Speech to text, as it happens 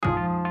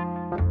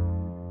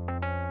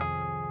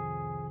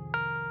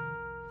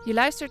Je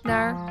luistert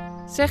naar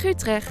Zeg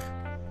Utrecht,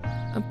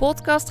 een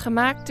podcast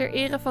gemaakt ter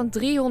ere van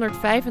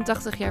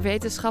 385 jaar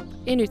wetenschap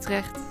in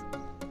Utrecht.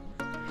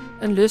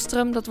 Een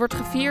lustrum dat wordt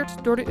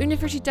gevierd door de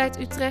Universiteit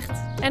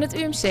Utrecht en het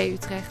UMC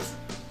Utrecht.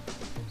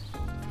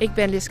 Ik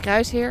ben Lis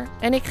Kruisheer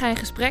en ik ga in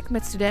gesprek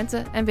met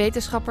studenten en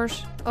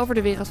wetenschappers over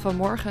de wereld van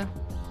morgen.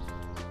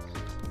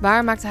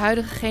 Waar maakt de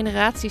huidige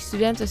generatie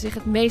studenten zich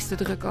het meeste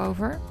druk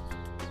over?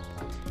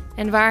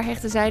 En waar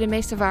hechten zij de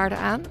meeste waarde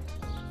aan?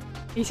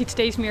 Je ziet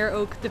steeds meer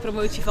ook de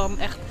promotie van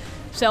echt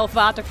zelf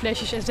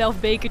waterflesjes en zelf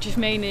bekertjes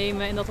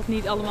meenemen. En dat het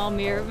niet allemaal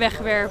meer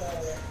wegwerp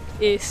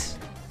is.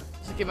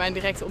 Als ik in mijn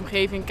directe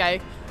omgeving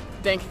kijk,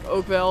 denk ik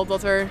ook wel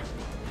dat er,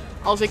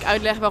 als ik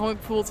uitleg waarom ik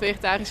bijvoorbeeld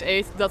vegetarisch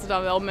eet, dat er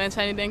dan wel mensen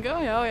zijn die denken,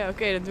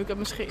 oké, dan doe ik dat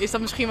misschien, is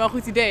dat misschien wel een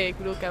goed idee. Ik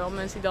bedoel, ik heb wel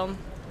mensen die dan...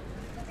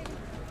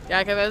 Ja,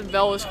 ik heb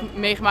wel eens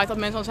meegemaakt dat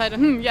mensen dan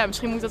zeiden,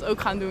 misschien moet ik dat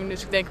ook gaan doen.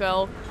 Dus ik denk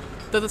wel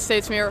dat het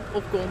steeds meer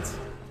opkomt.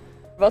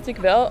 Wat ik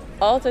wel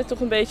altijd toch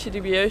een beetje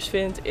dubieus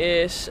vind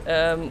is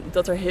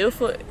dat er heel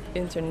veel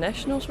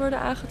internationals worden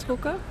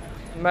aangetrokken.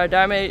 Maar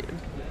daarmee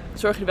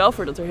zorg je er wel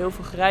voor dat er heel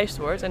veel gereisd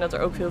wordt. En dat er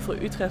ook heel veel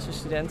Utrechtse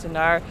studenten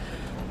naar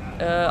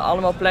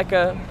allemaal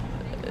plekken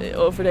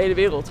over de hele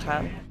wereld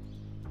gaan.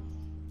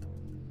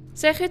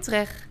 Zeg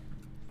Utrecht,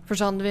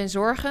 verzanden we in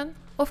zorgen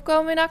of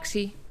komen we in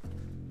actie?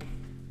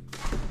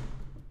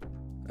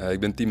 Ik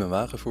ben Timo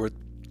Wagenvoort.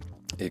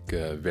 Ik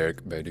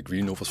werk bij de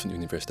Green Office van de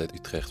Universiteit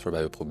Utrecht,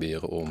 waarbij we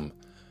proberen om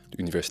de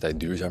universiteit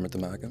duurzamer te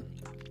maken.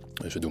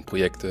 Dus we doen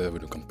projecten, we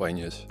doen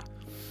campagnes,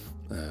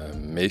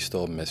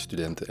 meestal met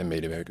studenten en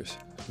medewerkers.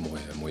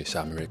 Mooie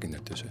samenwerking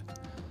daartussen.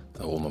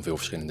 Rondom veel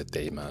verschillende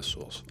thema's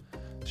zoals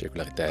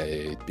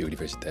circulariteit,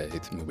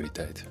 biodiversiteit,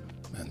 mobiliteit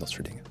en dat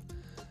soort dingen.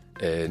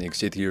 En ik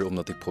zit hier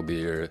omdat ik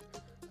probeer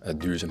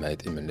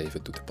duurzaamheid in mijn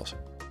leven toe te passen.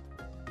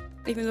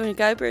 Ik ben Dorien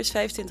Kuipers,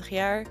 25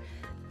 jaar.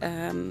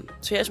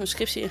 Zojuist mijn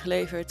scriptie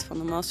ingeleverd van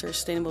de Master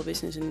Sustainable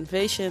Business and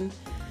Innovation.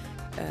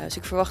 Dus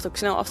ik verwacht ook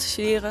snel af te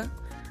studeren.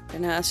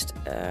 Daarnaast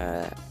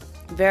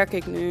werk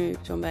ik nu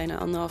zo'n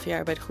bijna 1,5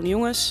 jaar bij de Groene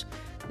Jongens.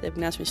 Dat heb ik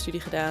naast mijn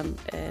studie gedaan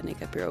en ik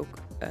heb hier ook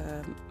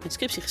mijn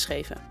scriptie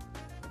geschreven.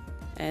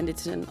 En dit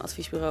is een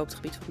adviesbureau op het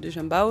gebied van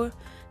duurzaam bouwen.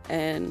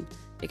 En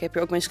ik heb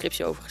hier ook mijn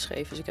scriptie over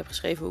geschreven. Dus ik heb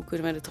geschreven hoe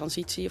kunnen we de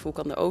transitie, of hoe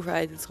kan de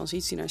overheid de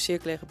transitie naar een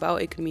circulaire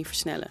bouweconomie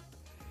versnellen.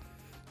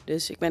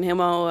 Dus ik ben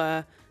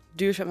helemaal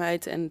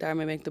duurzaamheid en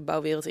daarmee ben ik de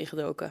bouwwereld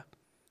ingedoken.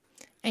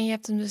 En je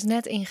hebt hem dus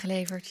net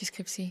ingeleverd, je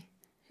scriptie.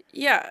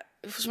 Ja,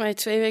 volgens mij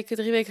 3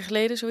 weken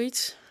geleden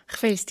zoiets.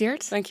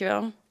 Gefeliciteerd.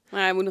 Dankjewel.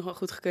 Maar hij moet nog wel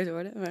goedgekeurd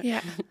worden. Maar... Ja.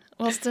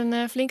 Was het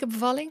een flinke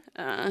bevalling?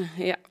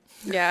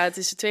 Ja, het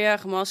is een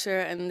 2-jarige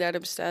master en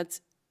daardoor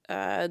bestaat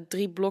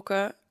 3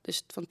 blokken.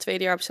 Dus van het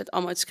tweede jaar bestaat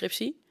allemaal uit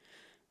scriptie.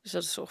 Dus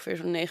dat is ongeveer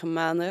zo'n 9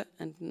 maanden.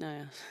 En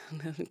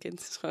een kind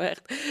is gewoon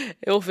echt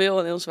heel veel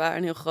en heel zwaar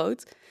en heel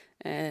groot.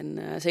 En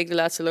zeker de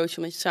laatste loodje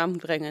omdat je het samen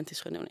moet brengen. Het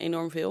is gewoon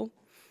enorm veel.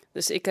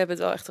 Dus ik heb het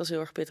wel echt als heel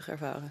erg pittig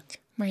ervaren.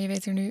 Maar je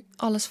weet er nu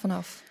alles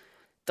vanaf.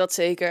 Dat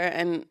zeker.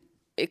 En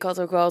ik had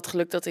ook wel het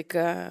geluk dat ik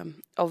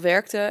al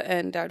werkte.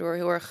 En daardoor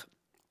heel erg...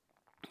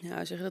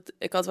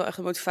 ik had wel echt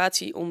de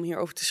motivatie om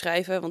hierover te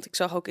schrijven. Want ik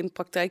zag ook in de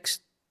praktijk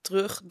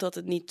terug dat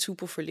het niet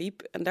soepel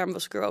verliep. En daarom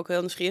was ik er ook heel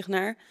nieuwsgierig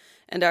naar.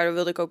 En daardoor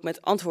wilde ik ook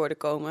met antwoorden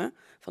komen.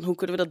 Van hoe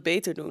kunnen we dat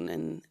beter doen?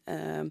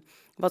 En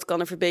wat kan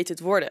er verbeterd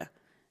worden?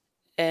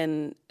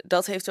 En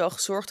dat heeft wel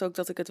gezorgd ook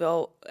dat ik het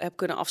wel heb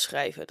kunnen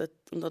afschrijven.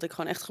 Omdat ik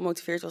gewoon echt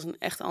gemotiveerd was en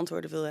echte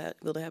antwoorden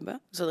wilde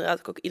hebben. Dus dat raad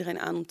ik ook iedereen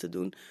aan om te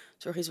doen.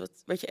 Zorg iets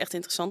wat je echt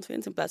interessant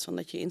vindt. In plaats van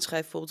dat je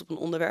inschrijft bijvoorbeeld op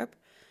een onderwerp.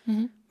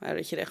 Mm-hmm. Maar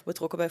dat je er echt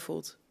betrokken bij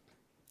voelt.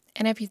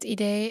 En heb je het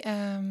idee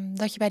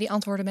dat je bij die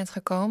antwoorden bent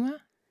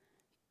gekomen?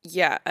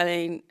 Ja,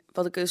 alleen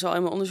wat ik dus al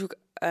in mijn onderzoek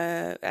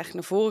eigenlijk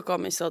naar voren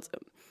kwam... is dat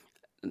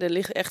er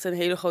ligt echt een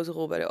hele grote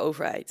rol bij de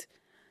overheid.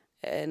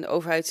 En de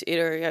overheid is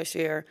eerder juist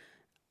weer...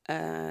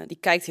 die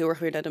kijkt heel erg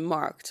weer naar de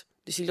markt.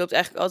 Dus die loopt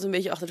eigenlijk altijd een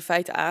beetje achter de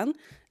feiten aan.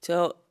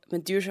 Terwijl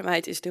met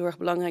duurzaamheid is het heel erg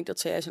belangrijk dat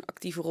zij juist een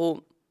actieve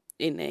rol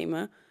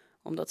innemen.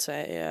 Omdat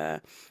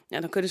zij,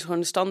 dan kunnen ze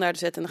gewoon de standaarden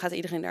zetten en dan gaat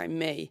iedereen daarin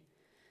mee.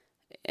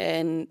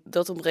 En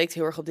dat ontbreekt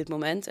heel erg op dit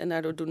moment. En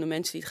daardoor doen de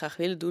mensen die het graag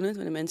willen, doen het.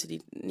 Maar de mensen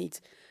die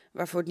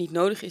waarvoor het niet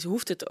nodig is,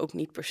 hoeft het ook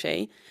niet per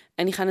se.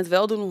 En die gaan het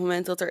wel doen op het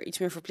moment dat er iets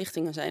meer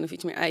verplichtingen zijn of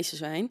iets meer eisen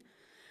zijn.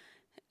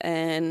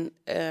 En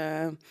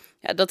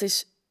dat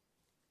is...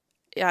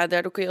 Ja,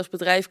 daardoor kun je als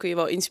bedrijf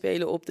wel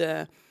inspelen op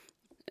de...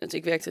 Want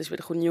ik werkte dus bij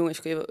de Groene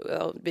Jongens, kun je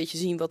wel een beetje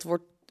zien wat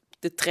wordt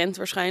de trend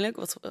waarschijnlijk.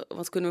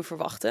 Wat kunnen we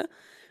verwachten?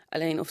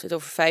 Alleen of dit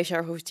over 5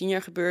 jaar of over 10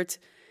 jaar gebeurt,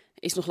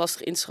 is nog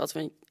lastig in te schatten.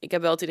 Want ik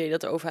heb wel het idee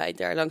dat de overheid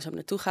daar langzaam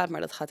naartoe gaat,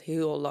 maar dat gaat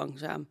heel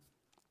langzaam.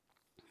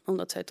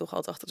 Omdat zij toch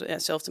altijd achter...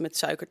 hetzelfde met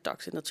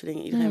suikertax en dat soort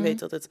dingen. Iedereen weet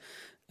dat het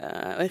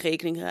een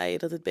rekening rijden,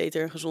 dat het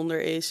beter en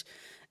gezonder is.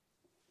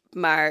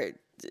 Maar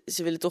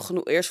ze willen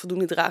toch eerst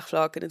voldoende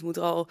draagvlak en het moet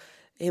er al...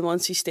 helemaal in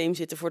het systeem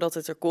zitten voordat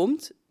het er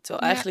komt.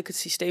 Terwijl eigenlijk het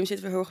systeem zit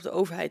weer heel erg op de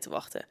overheid te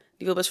wachten.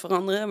 Die wil best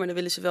veranderen, maar dan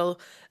willen ze wel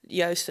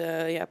juist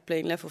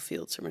plain level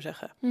field, zullen we maar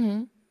zeggen.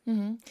 Mm-hmm.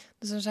 Mm-hmm.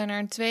 Dus we zijn er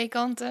aan 2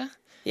 kanten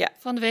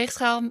van de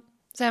weegschaal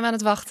zijn we aan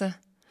het wachten.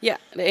 Ja,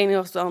 de ene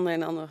was de andere en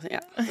de andere.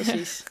 Ja,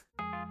 precies.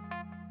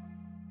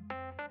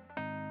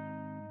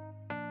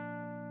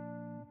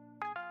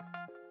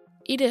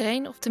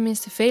 Iedereen, of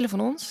tenminste velen van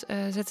ons,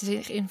 zetten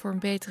zich in voor een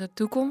betere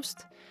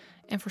toekomst.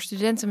 En voor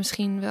studenten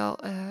misschien wel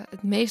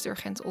het meest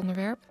urgente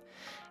onderwerp.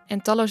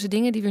 En talloze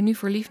dingen die we nu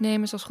voor lief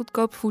nemen, zoals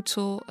goedkoop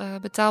voedsel,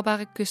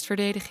 betaalbare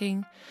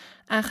kustverdediging,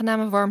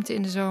 aangename warmte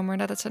in de zomer.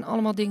 Nou, dat zijn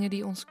allemaal dingen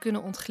die ons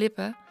kunnen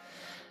ontglippen.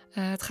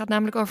 Het gaat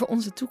namelijk over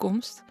onze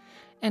toekomst.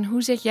 En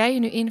hoe zet jij je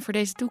nu in voor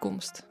deze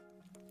toekomst?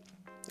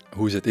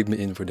 Hoe zet ik me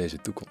in voor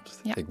deze toekomst?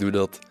 Ja. Ik doe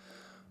dat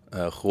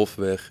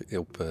grofweg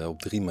op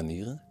 3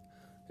 manieren.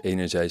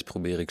 Enerzijds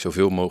probeer ik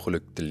zoveel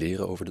mogelijk te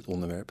leren over dit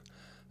onderwerp,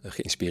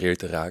 geïnspireerd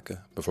te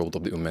raken. Bijvoorbeeld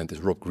op dit moment is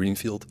Rob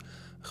Greenfield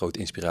een grote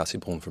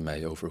inspiratiebron voor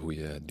mij over hoe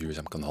je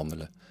duurzaam kan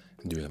handelen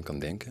en duurzaam kan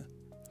denken.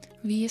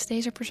 Wie is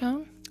deze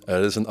persoon?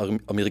 Dat is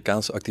een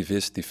Amerikaanse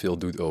activist die veel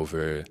doet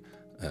over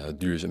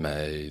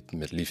duurzaamheid,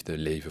 met liefde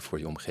leven voor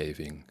je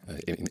omgeving,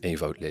 in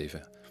eenvoud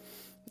leven.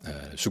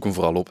 Zoek hem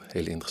vooral op,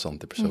 hele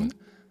interessante persoon. Mhm.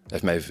 Hij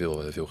heeft mij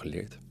veel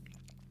geleerd.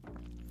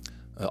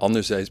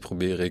 Anderzijds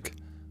probeer ik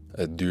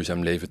het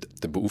duurzaam leven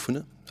te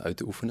beoefenen, uit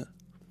te oefenen.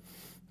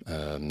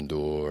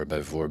 Door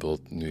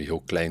bijvoorbeeld nu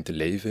heel klein te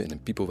leven in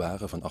een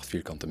piepelwagen van 8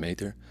 vierkante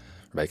meter.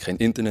 Waarbij ik geen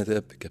internet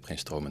heb, ik heb geen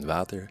stroom en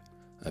water,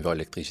 wel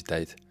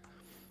elektriciteit.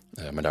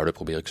 Maar daardoor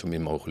probeer ik zo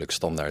min mogelijk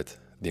standaard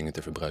dingen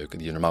te verbruiken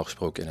die je normaal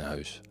gesproken in een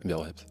huis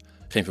wel hebt.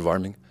 Geen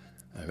verwarming,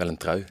 wel een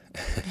trui.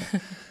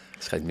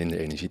 Het schijnt minder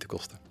energie te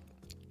kosten.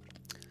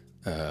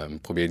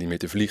 Probeer niet meer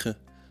te vliegen,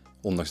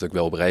 ondanks dat ik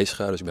wel op reis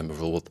ga. Dus ik ben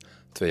bijvoorbeeld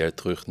 2 jaar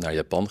terug naar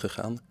Japan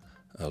gegaan.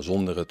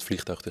 Zonder het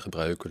vliegtuig te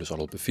gebruiken, dus al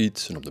op de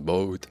fiets en op de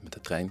boot, met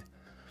de trein.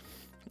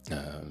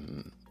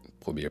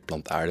 Probeer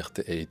plantaardig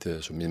te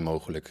eten, zo min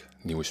mogelijk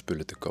nieuwe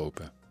spullen te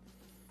kopen.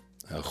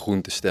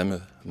 Groen te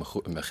stemmen,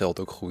 mijn geld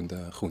ook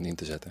groen in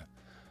te zetten.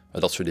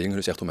 Dat soort dingen,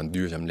 dus echt om een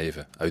duurzaam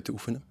leven uit te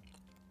oefenen.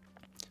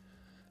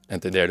 En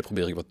ten derde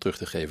probeer ik wat terug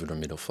te geven door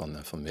middel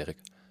van werk.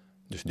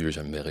 Dus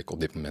duurzaam werk op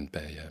dit moment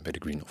bij de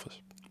Green Office.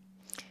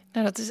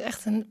 Nou, dat is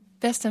echt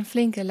best een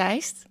flinke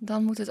lijst.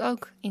 Dan moet het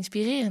ook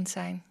inspirerend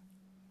zijn.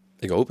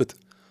 Ik hoop het.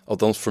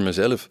 Althans, voor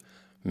mezelf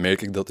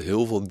merk ik dat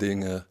heel veel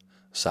dingen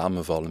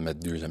samenvallen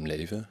met duurzaam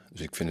leven.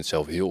 Dus ik vind het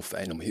zelf heel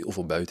fijn om heel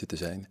veel buiten te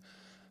zijn.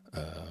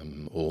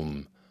 Om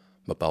een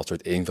bepaald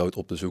soort eenvoud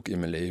op te zoeken in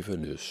mijn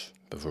leven. Dus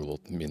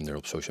bijvoorbeeld minder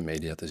op social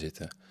media te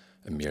zitten.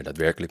 En meer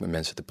daadwerkelijk met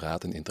mensen te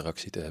praten en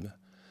interactie te hebben.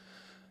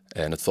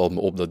 En het valt me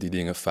op dat die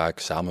dingen vaak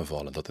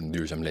samenvallen. Dat een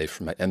duurzaam leven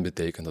voor mij en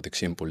betekent dat ik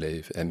simpel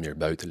leef en meer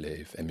buiten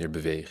leef en meer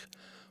beweeg.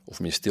 Of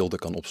meer stilte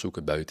kan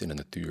opzoeken buiten in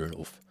de natuur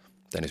of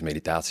tijdens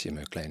meditatie in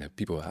mijn kleine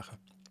piepelwagen.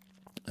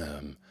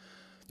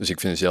 Dus ik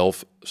vind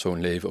zelf zo'n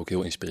leven ook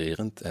heel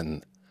inspirerend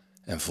en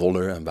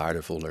voller en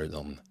waardevoller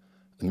dan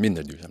een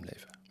minder duurzaam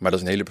leven. Maar dat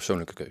is een hele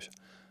persoonlijke keuze.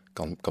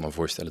 Ik kan me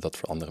voorstellen dat het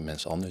voor andere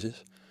mensen anders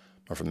is.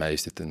 Maar voor mij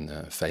is dit een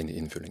fijne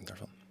invulling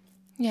daarvan.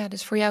 Ja,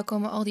 dus voor jou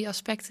komen al die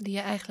aspecten die je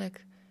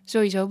eigenlijk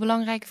sowieso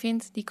belangrijk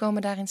vindt, die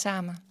komen daarin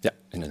samen. Ja,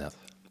 inderdaad.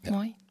 Ja.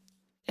 Mooi.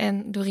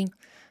 En Dorien,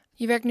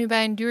 je werkt nu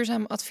bij een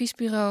duurzaam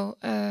adviesbureau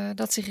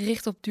dat zich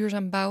richt op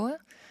duurzaam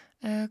bouwen.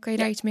 Kan je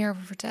daar iets meer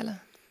over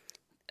vertellen?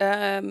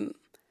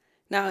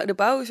 Nou, de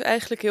bouw is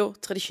eigenlijk heel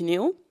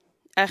traditioneel.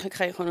 Eigenlijk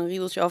ga je gewoon een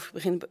riedeltje af.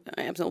 Je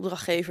hebt een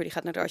opdrachtgever, die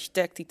gaat naar de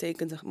architect, die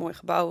tekent een mooi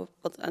gebouw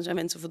wat aan zijn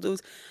wensen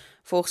voldoet.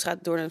 Vervolgens gaat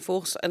het door en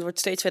het wordt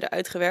steeds verder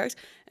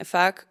uitgewerkt. En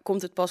vaak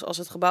komt het pas als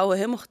het gebouw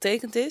helemaal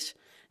getekend is,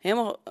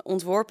 helemaal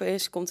ontworpen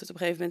is, komt het op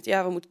een gegeven moment,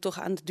 ja, we moeten toch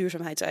aan de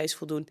duurzaamheidseisen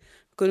voldoen.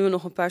 Kunnen we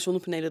nog een paar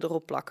zonnepanelen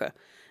erop plakken?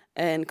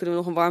 En kunnen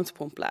we nog een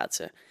warmtepomp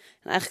plaatsen?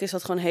 En eigenlijk is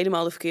dat gewoon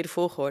helemaal de verkeerde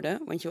volgorde.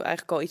 Want je wil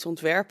eigenlijk al iets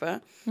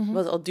ontwerpen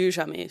wat al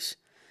duurzaam is.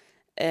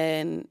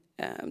 En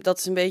dat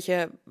is een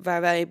beetje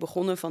waar wij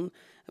begonnen van.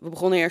 We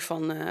begonnen eerst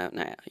van,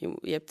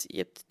 je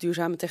hebt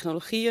duurzame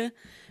technologieën.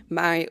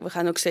 Maar we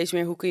gaan ook steeds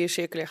meer, hoe kun je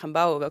circulair gaan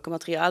bouwen? Welke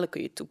materialen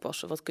kun je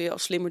toepassen? Wat kun je al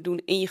slimmer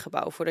doen in je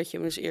gebouw voordat je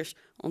hem dus eerst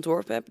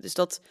ontworpen hebt? Dus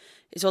dat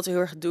is wat we heel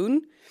erg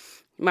doen.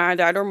 Maar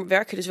daardoor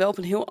werk je dus wel op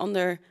een heel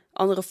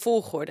andere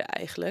volgorde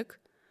eigenlijk.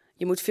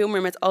 Je moet veel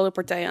meer met alle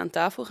partijen aan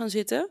tafel gaan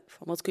zitten.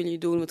 Van wat kun je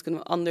doen, wat kunnen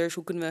we anders?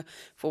 Hoe kunnen we,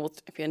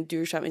 bijvoorbeeld heb je een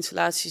duurzaam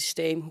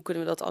installatiesysteem, hoe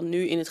kunnen we dat al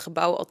nu in het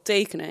gebouw al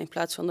tekenen, in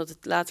plaats van dat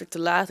het later te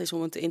laat is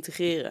om het te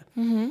integreren?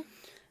 Mm-hmm.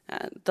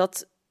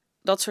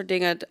 Dat soort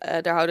dingen,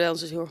 daar houden we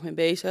ons dus heel erg mee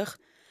bezig.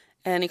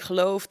 En ik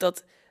geloof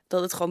dat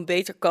het gewoon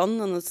beter kan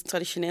dan het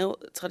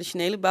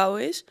traditionele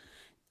bouwen is.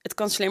 Het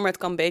kan slimmer, het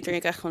kan beter en je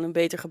krijgt gewoon een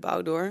beter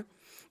gebouw door.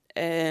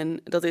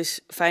 En dat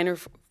is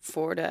fijner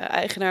voor de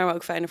eigenaar, maar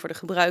ook fijner voor de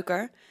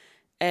gebruiker.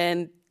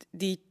 En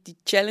die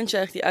challenge,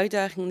 eigenlijk die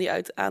uitdaging om die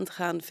aan te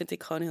gaan, vind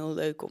ik gewoon heel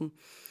leuk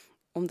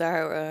om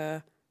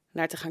daar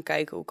naar te gaan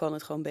kijken. Hoe kan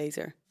het gewoon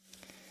beter?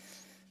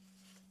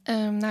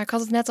 Ik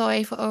had het net al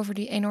even over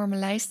die enorme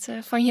lijst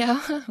van jou.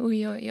 Hoe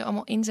je je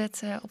allemaal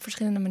inzet op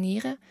verschillende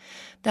manieren.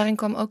 Daarin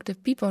kwam ook de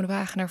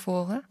piepelwagen naar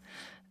voren.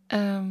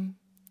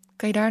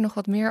 Kan je daar nog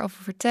wat meer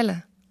over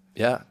vertellen?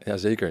 Ja,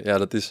 zeker. Ja,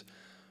 dat is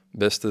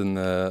best een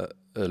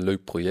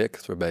leuk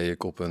project waarbij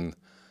ik op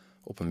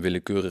een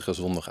willekeurige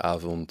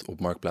zondagavond op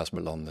Marktplaats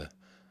belandde.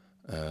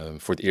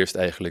 Voor het eerst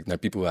eigenlijk naar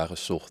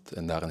piepelwagens zocht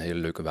en daar een hele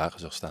leuke wagen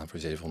zag staan voor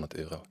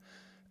 €700.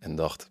 En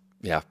dacht,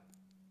 ja,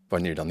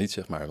 wanneer dan niet,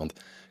 zeg maar. Want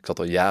ik zat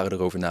al jaren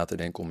erover na te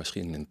denken om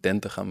misschien in een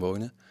tent te gaan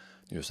wonen.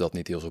 Nu is dat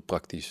niet heel zo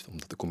praktisch om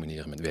dat te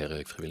combineren met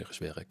werk,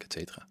 vrijwilligerswerk, et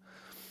cetera.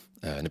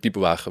 En de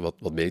piepelwagen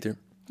wat beter.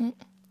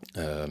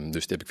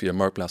 Dus die heb ik via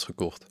Marktplaats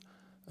gekocht.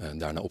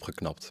 Daarna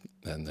opgeknapt.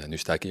 En nu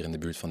sta ik hier in de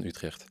buurt van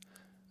Utrecht.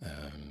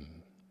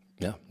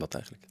 Ja, dat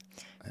eigenlijk.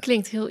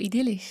 Klinkt heel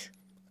idyllisch.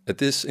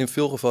 Het is in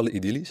veel gevallen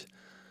idyllisch.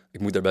 Ik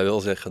moet daarbij wel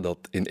zeggen dat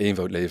in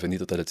eenvoud leven niet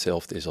altijd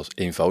hetzelfde is als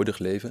eenvoudig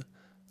leven.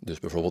 Dus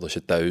bijvoorbeeld als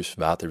je thuis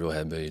water wil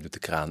hebben, je doet de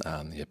kraan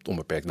aan, je hebt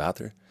onbeperkt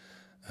water.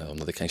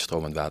 Omdat ik geen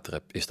stromend water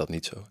heb, is dat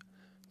niet zo.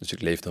 Dus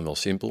ik leef dan wel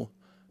simpel,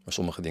 maar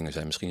sommige dingen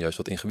zijn misschien juist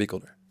wat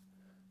ingewikkelder.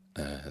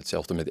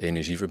 Hetzelfde met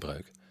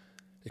energieverbruik.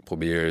 Ik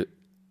probeer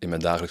in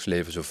mijn dagelijks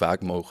leven zo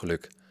vaak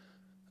mogelijk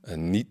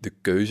niet de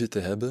keuze te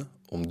hebben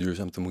om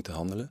duurzaam te moeten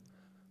handelen,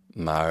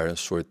 maar een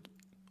soort,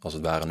 als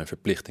het ware, een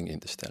verplichting in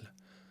te stellen.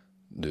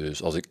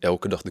 Dus als ik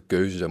elke dag de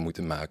keuze zou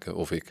moeten maken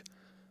of ik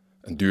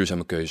een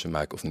duurzame keuze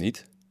maak of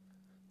niet,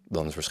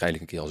 dan is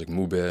waarschijnlijk een keer als ik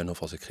moe ben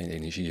of als ik geen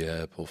energie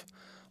heb of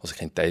als ik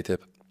geen tijd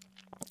heb,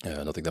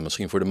 dat ik dan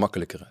misschien voor de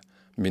makkelijkere,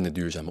 minder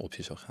duurzame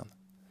optie zou gaan.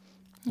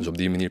 Dus op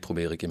die manier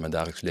probeer ik in mijn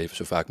dagelijks leven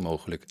zo vaak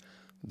mogelijk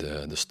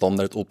de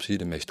standaard optie,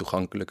 de meest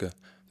toegankelijke,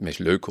 de meest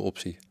leuke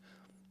optie,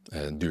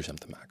 duurzaam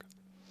te maken.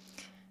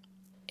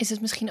 Is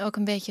het misschien ook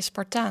een beetje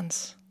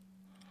Spartaans?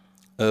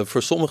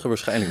 Voor sommigen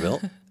waarschijnlijk wel.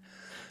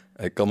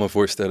 Ik kan me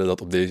voorstellen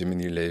dat op deze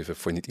manier leven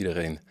voor niet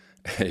iedereen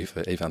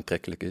even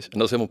aantrekkelijk is. En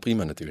dat is helemaal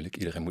prima natuurlijk.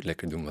 Iedereen moet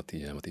lekker doen wat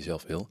hij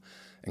zelf wil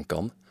en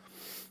kan.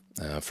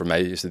 Voor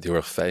mij is het heel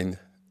erg fijn.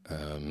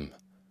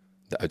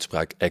 De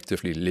uitspraak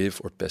actively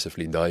live or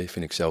passively die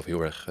vind ik zelf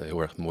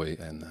heel erg mooi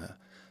en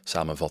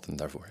samenvattend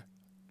daarvoor.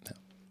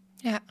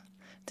 Ja,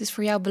 het is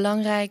voor jou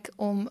belangrijk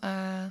om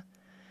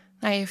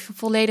je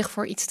volledig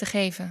voor iets te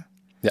geven.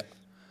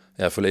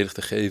 Ja, volledig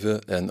te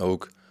geven en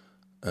ook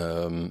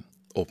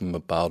op een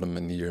bepaalde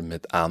manier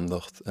met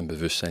aandacht en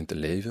bewustzijn te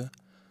leven.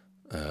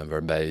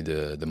 Waarbij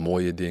de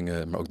mooie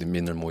dingen, maar ook de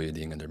minder mooie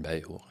dingen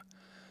erbij horen.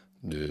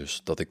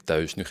 Dus dat ik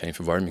thuis nu geen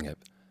verwarming heb,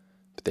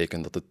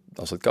 betekent dat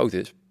als het koud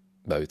is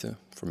buiten,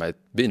 voor mij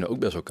binnen ook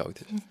best wel koud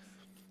is.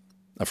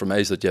 Nou, voor mij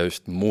is dat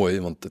juist mooi,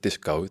 want het is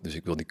koud, dus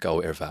ik wil die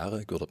kou ervaren,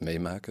 ik wil dat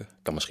meemaken. Ik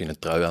kan misschien een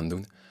trui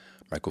aandoen,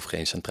 maar ik hoef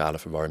geen centrale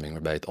verwarming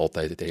waarbij het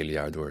altijd het hele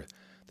jaar door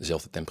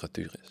dezelfde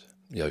temperatuur is.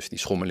 Juist die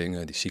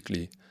schommelingen, die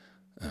cycli,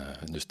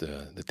 dus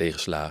de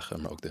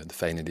tegenslagen, maar ook de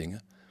fijne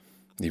dingen,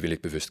 die wil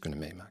ik bewust kunnen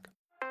meemaken.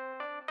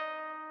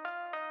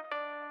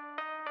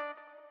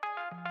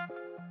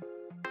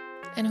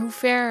 En hoe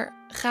ver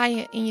ga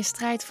je in je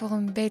strijd voor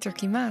een beter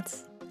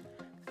klimaat?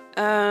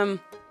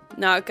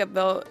 Ik heb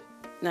wel...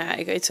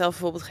 ik eet zelf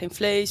bijvoorbeeld geen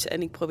vlees.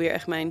 En ik probeer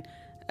echt mijn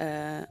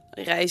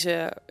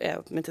reizen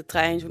met de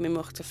trein zo min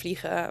mogelijk te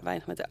vliegen.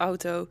 Weinig met de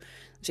auto.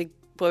 Dus ik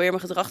probeer mijn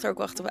gedrag er ook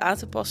wel echt op aan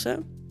te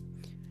passen.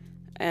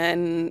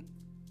 En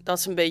dat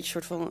is een beetje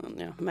een soort van...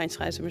 mijn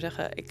strijd, zou ik maar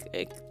zeggen.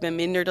 Ik ben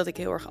minder dat ik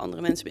heel erg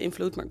andere mensen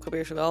beïnvloed. Maar ik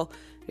probeer ze wel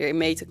weer in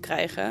mee te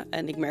krijgen.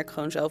 En ik merk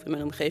gewoon zelf in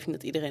mijn omgeving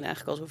dat iedereen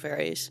eigenlijk al zover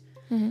is.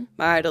 Mm-hmm.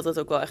 Maar dat het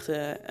ook wel echt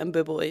een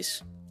bubbel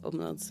is.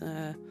 Omdat...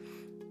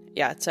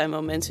 het zijn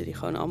wel mensen die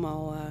gewoon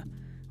allemaal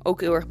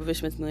ook heel erg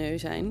bewust met het milieu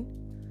zijn.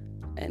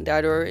 En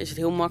daardoor is het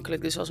heel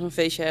makkelijk. Dus als we een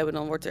feestje hebben,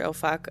 dan wordt er al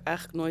vaak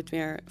eigenlijk nooit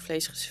meer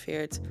vlees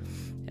geserveerd.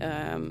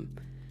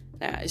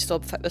 Is het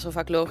al best wel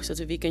vaak logisch dat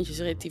we weekendjes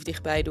relatief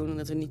dichtbij doen. En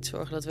dat we niet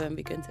zorgen dat we een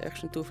weekend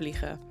ergens naartoe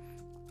vliegen.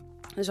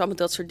 Dus allemaal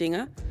dat soort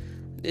dingen.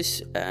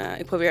 Dus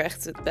ik probeer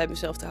echt het bij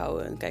mezelf te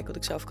houden en kijken wat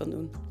ik zelf kan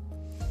doen.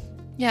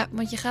 Ja,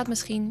 want je gaat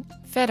misschien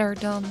verder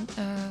dan...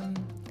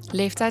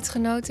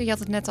 leeftijdsgenoten. Je had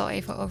het net al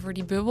even over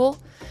die bubbel.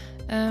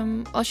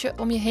 Als je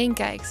om je heen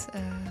kijkt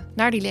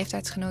naar die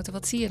leeftijdsgenoten,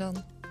 wat zie je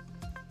dan?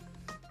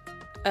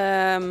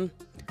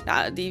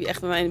 Die echt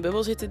bij mij in de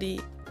bubbel zitten,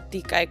 die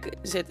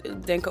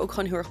denken ook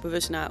gewoon heel erg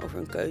bewust na over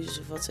hun keuzes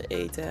of wat ze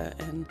eten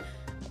en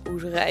hoe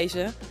ze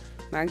reizen.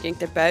 Maar ik denk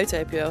daarbuiten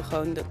heb je wel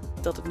gewoon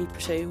dat het niet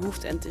per se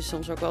hoeft. En het is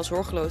soms ook wel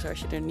zorgeloos als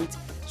je er niet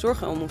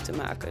zorgen om hoeft te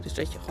maken. Dus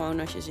dat je gewoon,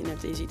 als je zin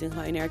hebt en je ziet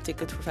een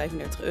Ryanair-ticket voor €35...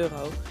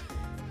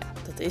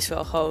 dat is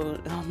wel gewoon,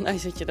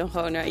 dat je dan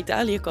gewoon naar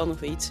Italië kan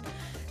of iets.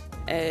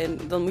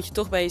 En dan moet je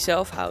toch bij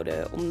jezelf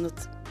houden om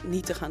dat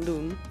niet te gaan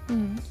doen.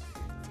 Mm.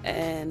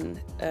 En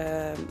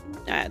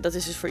dat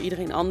is dus voor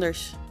iedereen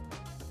anders.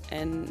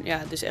 En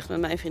dus echt met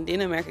mijn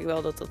vriendinnen merk ik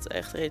wel dat dat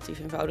echt relatief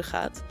eenvoudig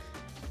gaat.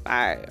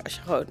 Maar als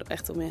je gewoon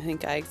echt om je heen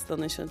kijkt,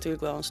 dan is het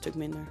natuurlijk wel een stuk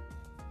minder.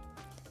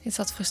 Is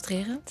dat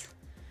frustrerend?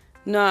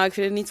 Nou, ik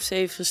vind het niet per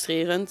se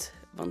frustrerend,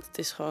 want het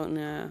is gewoon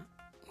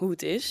hoe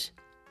het is.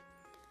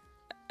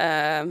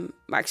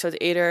 Maar ik zou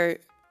het eerder...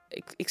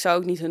 Ik zou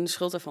ook niet hun de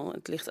schuld ervan.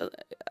 Het ligt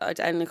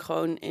uiteindelijk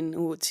gewoon in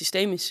hoe het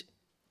systeem is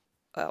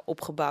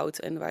opgebouwd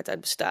en waar het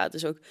uit bestaat.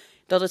 Dus ook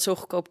dat het zo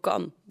goedkoop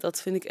kan.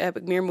 Dat heb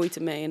ik meer moeite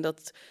mee. En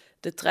dat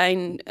de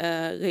trein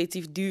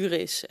relatief duur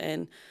is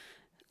en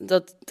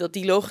dat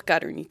die logica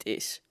er niet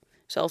is.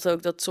 Zelfs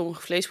ook dat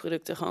sommige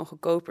vleesproducten gewoon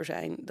goedkoper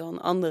zijn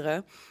dan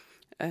andere.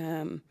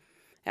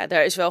 ja,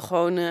 daar is wel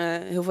gewoon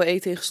heel veel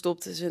eten in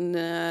gestopt. Er is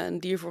een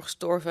dier voor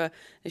gestorven. Er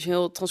is een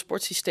heel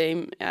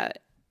transportsysteem. Ja,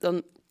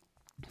 dan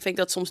vind ik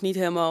dat soms niet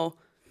helemaal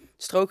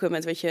stroken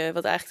met wat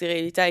eigenlijk de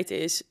realiteit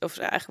is. Of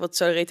eigenlijk wat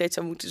de realiteit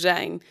zou moeten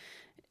zijn.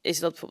 Is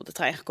dat bijvoorbeeld de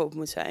trein goedkoper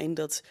moet zijn.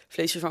 Dat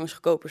vleesvervangers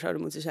goedkoper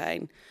zouden moeten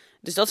zijn.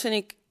 Dus dat vind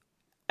ik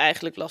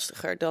eigenlijk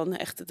lastiger dan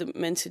echt de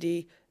mensen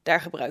die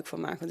daar gebruik van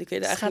maken. Want ik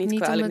weet eigenlijk niet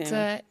kwalijk nemen. Het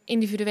gaat niet om het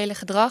individuele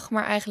gedrag,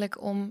 maar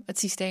eigenlijk om het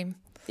systeem.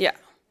 Ja.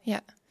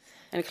 Ja.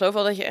 En ik geloof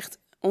wel dat je echt,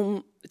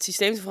 om het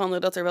systeem te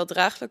veranderen, dat er wel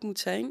draaglijk moet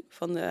zijn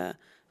van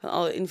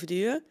alle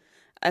individuen.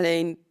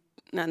 Alleen,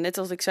 net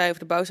als ik zei over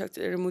de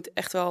bouwsector, er moet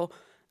echt wel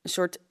een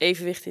soort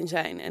evenwicht in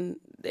zijn. En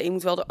de een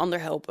moet wel de ander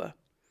helpen.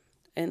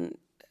 En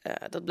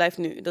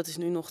dat is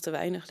nu nog te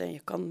weinig. En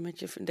je kan met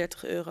je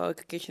 €30,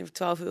 een keertje voor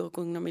 €12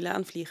 kon ik naar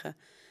Milaan vliegen.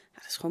 Ja,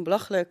 dat is gewoon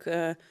belachelijk.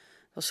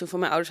 Was toen van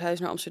mijn ouders huis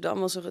naar Amsterdam,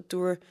 was er een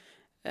tour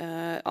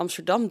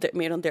Amsterdam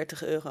meer dan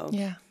 €30.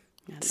 Ja,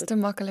 het is te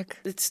makkelijk.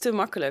 Het is te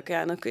makkelijk,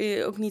 ja. En dan kun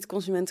je ook niet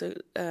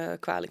consumenten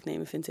kwalijk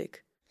nemen, vind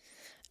ik.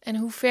 En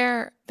hoe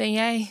ver ben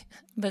jij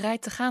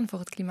bereid te gaan voor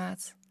het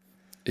klimaat?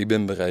 Ik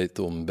ben bereid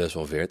om best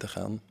wel ver te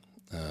gaan.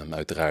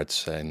 Uiteraard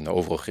zijn er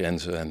overal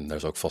grenzen en daar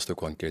zal ik vast ook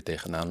wel een keer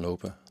tegenaan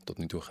lopen. Tot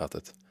nu toe gaat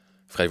het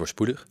vrij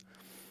voorspoedig.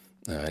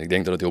 En ik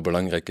denk dat het heel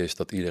belangrijk is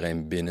dat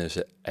iedereen binnen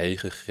zijn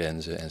eigen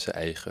grenzen en zijn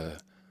eigen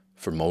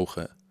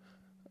vermogen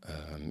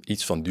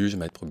iets van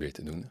duurzaamheid probeert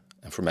te doen.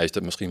 En voor mij is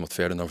dat misschien wat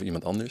verder dan voor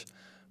iemand anders.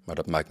 Maar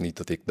dat maakt niet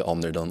dat ik de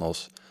ander dan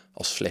als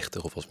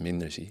slechter of als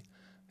minder zie.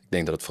 Ik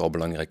denk dat het vooral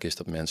belangrijk is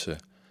dat mensen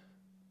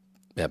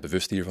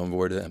bewust hiervan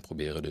worden en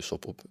proberen dus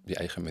op die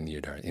eigen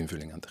manier daar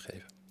invulling aan te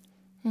geven.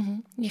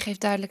 Mm-hmm. Je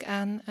geeft duidelijk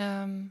aan,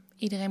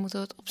 iedereen moet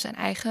het op zijn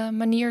eigen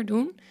manier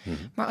doen.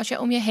 Mm-hmm. Maar als je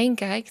om je heen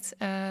kijkt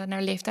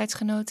naar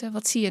leeftijdsgenoten,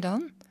 wat zie je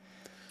dan?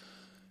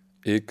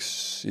 Ik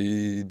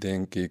zie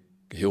denk ik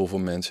heel veel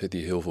mensen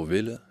die heel veel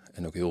willen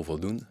en ook heel veel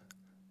doen.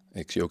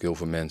 Ik zie ook heel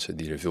veel mensen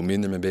die er veel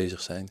minder mee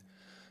bezig zijn.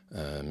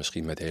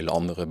 Misschien met hele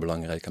andere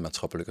belangrijke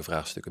maatschappelijke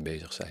vraagstukken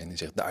bezig zijn en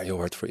zich daar heel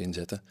hard voor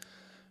inzetten.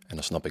 En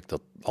dan snap ik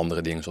dat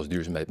andere dingen zoals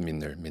duurzaamheid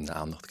minder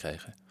aandacht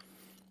krijgen.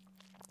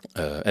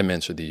 En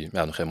mensen die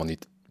nog helemaal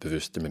niet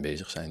bewust ermee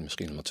bezig zijn.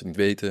 Misschien omdat ze het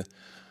niet weten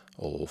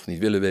of niet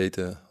willen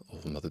weten.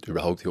 Of omdat het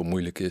überhaupt heel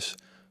moeilijk is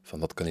van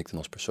wat kan ik dan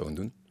als persoon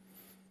doen.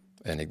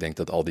 En ik denk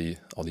dat al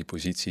die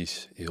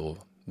posities heel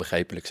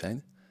begrijpelijk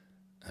zijn.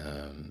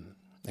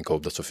 Ik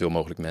hoop dat zoveel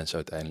mogelijk mensen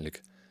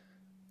uiteindelijk,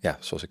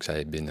 zoals ik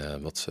zei,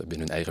 binnen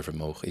hun eigen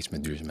vermogen iets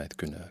met duurzaamheid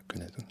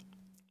kunnen doen.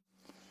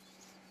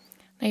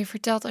 Je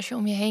vertelt als je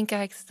om je heen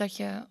kijkt dat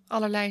je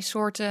allerlei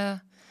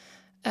soorten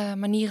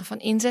manieren van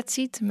inzet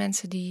ziet.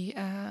 Mensen die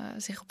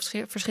zich op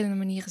verschillende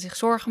manieren zich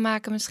zorgen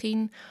maken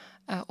misschien,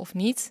 of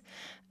niet.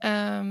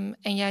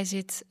 En jij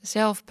zit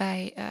zelf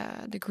bij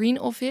de Green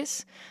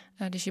Office.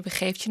 Dus je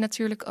begeeft je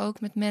natuurlijk ook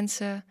met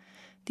mensen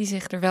die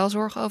zich er wel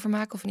zorgen over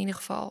maken. Of in ieder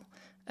geval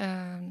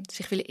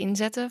zich willen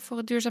inzetten voor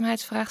het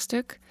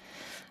duurzaamheidsvraagstuk.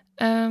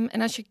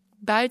 En als je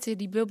buiten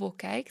die bubbel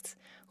kijkt,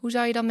 hoe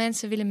zou je dan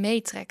mensen willen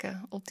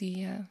meetrekken op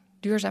die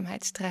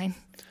duurzaamheidstrein?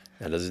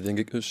 Ja, dat is denk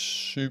ik een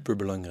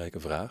superbelangrijke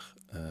vraag.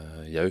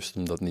 Juist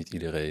omdat niet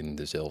iedereen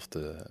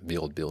dezelfde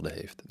wereldbeelden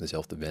heeft,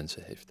 dezelfde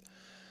wensen heeft,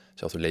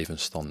 dezelfde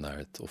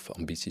levensstandaard of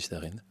ambities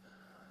daarin.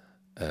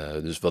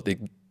 Dus wat ik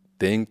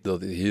denk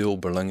dat heel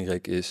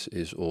belangrijk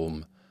is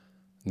om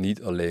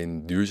niet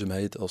alleen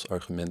duurzaamheid als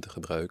argument te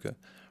gebruiken,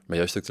 maar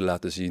juist ook te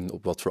laten zien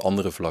op wat voor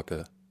andere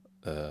vlakken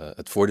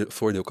het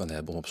voordeel kan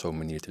hebben om op zo'n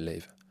manier te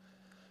leven.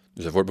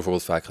 Dus er wordt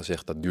bijvoorbeeld vaak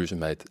gezegd dat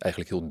duurzaamheid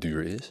eigenlijk heel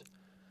duur is.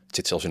 Het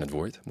zit zelfs in het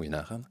woord, moet je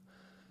nagaan.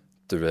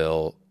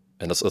 Terwijl,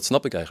 en dat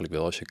snap ik eigenlijk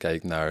wel, als je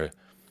kijkt naar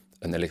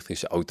een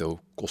elektrische auto,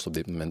 kost op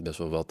dit moment best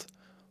wel wat.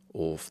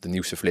 Of de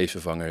nieuwste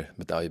vleesvervanger,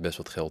 betaal je best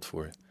wat geld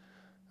voor.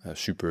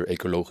 Super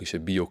ecologische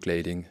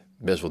biokleding,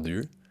 best wel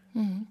duur.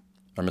 Mm-hmm.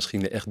 Maar misschien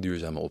de echt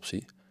duurzame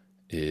optie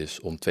is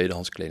om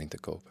tweedehands kleding te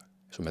kopen.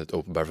 Dus om met het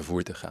openbaar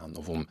vervoer te gaan.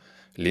 Of om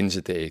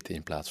linzen te eten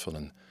in plaats van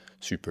een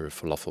super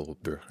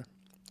falafelburger.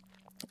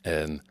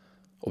 En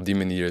op die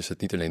manier is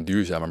het niet alleen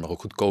duurzamer, maar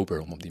ook goedkoper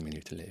om op die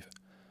manier te leven.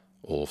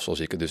 Of zoals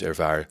ik het dus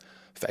ervaar,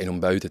 fijn om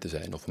buiten te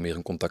zijn. Of om meer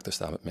in contact te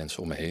staan met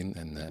mensen om me heen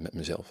en met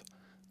mezelf.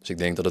 Dus ik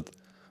denk dat het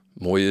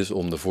mooi is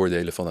om de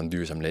voordelen van een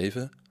duurzaam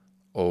leven,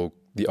 ook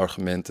die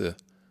argumenten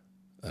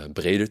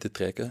breder te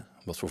trekken.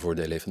 Wat voor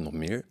voordelen heeft het nog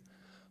meer?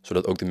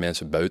 Zodat ook de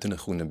mensen buiten de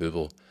groene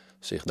bubbel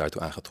zich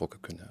daartoe aangetrokken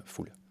kunnen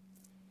voelen.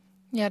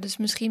 Ja, dus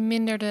misschien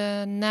minder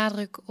de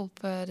nadruk op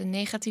de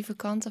negatieve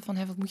kanten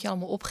van wat moet je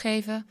allemaal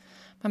opgeven.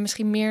 Maar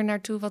misschien meer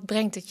naartoe, wat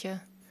brengt het je?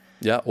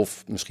 Ja,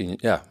 of misschien,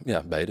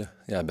 beide.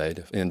 Ja,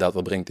 beide. Inderdaad,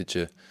 wat brengt het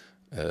je?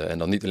 En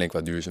dan niet alleen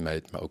qua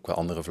duurzaamheid, maar ook qua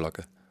andere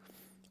vlakken.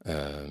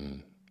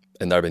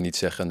 En daarbij niet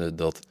zeggende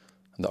dat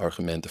de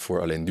argumenten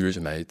voor alleen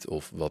duurzaamheid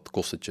of wat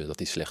kost het je, dat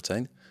die slecht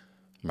zijn.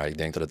 Maar ik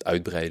denk dat het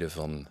uitbreiden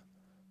van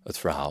het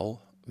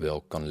verhaal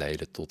wel kan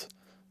leiden tot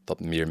dat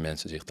meer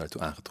mensen zich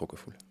daartoe aangetrokken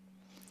voelen.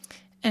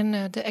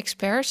 En de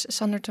experts,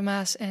 Sander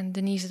Thomaas en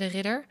Denise de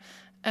Ridder,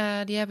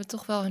 die hebben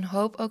toch wel hun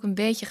hoop ook een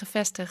beetje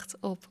gevestigd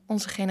op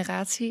onze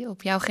generatie,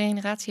 op jouw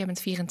generatie. Jij bent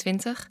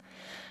 24.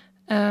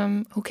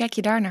 Hoe kijk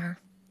je daarnaar?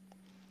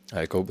 Ja,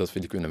 ik hoop dat we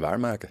die kunnen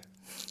waarmaken.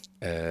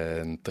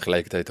 En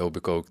tegelijkertijd hoop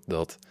ik ook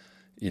dat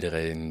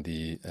iedereen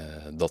die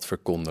dat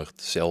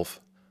verkondigt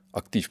zelf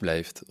actief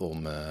blijft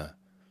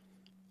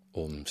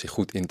om zich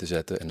goed in te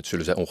zetten. En dat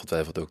zullen zij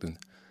ongetwijfeld ook doen.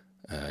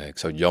 Ik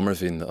zou het jammer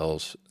vinden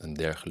als een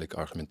dergelijke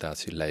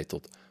argumentatie leidt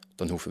tot...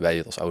 dan hoeven wij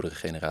het als oudere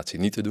generatie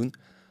niet te doen,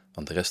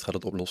 want de rest gaat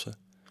het oplossen.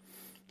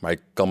 Maar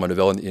ik kan me er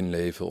wel in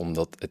inleven,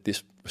 omdat het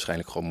is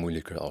waarschijnlijk gewoon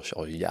moeilijker als je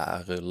al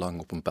jarenlang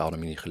op een bepaalde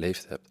manier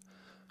geleefd hebt,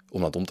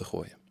 om dat om te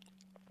gooien.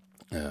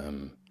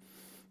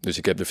 Dus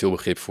ik heb er veel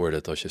begrip voor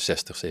dat als je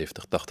 60,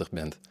 70, 80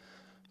 bent,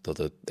 dat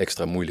het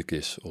extra moeilijk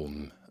is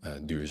om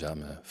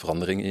duurzame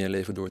veranderingen in je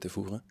leven door te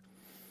voeren.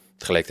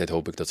 Tegelijkertijd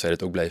hoop ik dat zij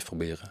dat ook blijven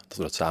proberen, dat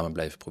we dat samen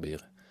blijven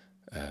proberen.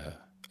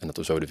 En dat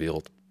we zo de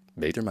wereld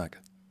beter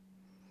maken.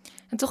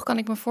 En toch kan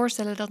ik me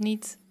voorstellen dat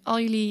niet al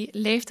jullie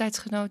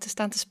leeftijdsgenoten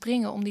staan te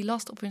springen om die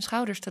last op hun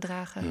schouders te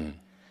dragen.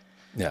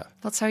 Ja.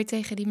 Wat zou je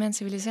tegen die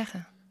mensen willen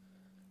zeggen?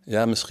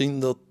 Ja, misschien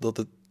dat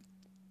het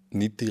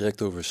niet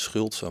direct over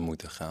schuld zou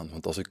moeten gaan.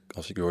 Want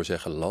als ik hoor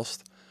zeggen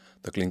last,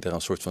 dan klinkt er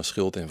een soort van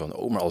schuld in van...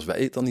 oh, maar als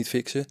wij het dan niet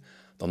fixen,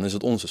 dan is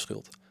het onze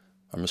schuld.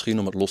 Maar misschien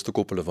om het los te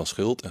koppelen van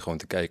schuld en gewoon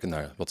te kijken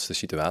naar wat is de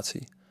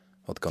situatie?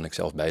 Wat kan ik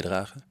zelf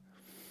bijdragen?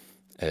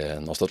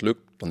 En als dat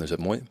lukt, dan is het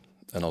mooi.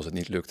 En als het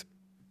niet lukt,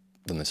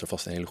 dan is er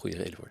vast een hele goede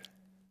reden voor.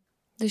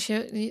 Dus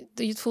je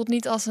het voelt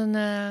niet als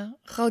een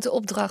grote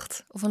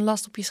opdracht of een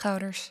last op je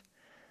schouders?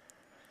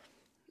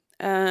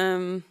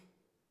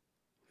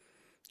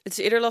 Het is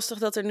eerder lastig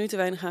dat er nu te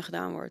weinig aan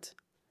gedaan wordt.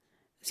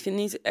 Ik vind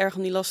het niet erg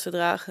om die last te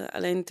dragen.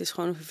 Alleen het is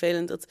gewoon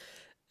vervelend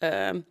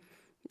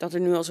dat er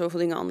nu al zoveel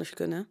dingen anders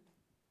kunnen.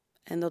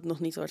 En dat nog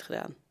niet wordt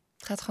gedaan.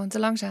 Het gaat gewoon te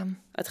langzaam.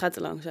 Het gaat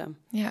te langzaam.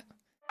 Ja.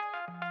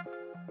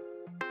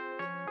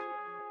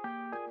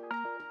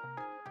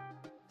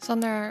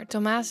 Sander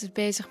Thomaas is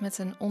bezig met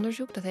een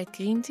onderzoek, dat heet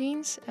Green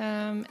Teens.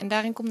 En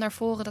daarin komt naar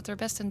voren dat er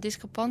best een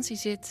discrepantie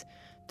zit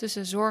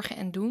tussen zorgen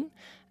en doen.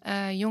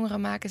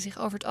 Jongeren maken zich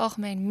over het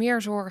algemeen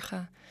meer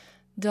zorgen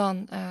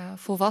dan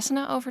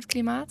volwassenen over het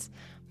klimaat.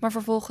 Maar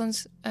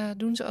vervolgens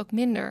doen ze ook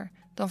minder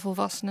dan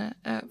volwassenen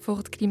voor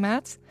het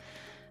klimaat.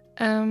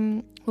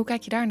 Hoe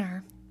kijk je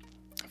daarnaar?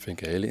 Dat vind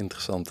ik een hele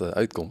interessante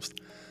uitkomst.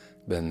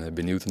 Ik ben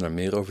benieuwd om daar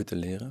meer over te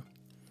leren.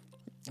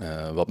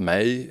 Wat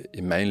mij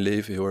in mijn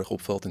leven heel erg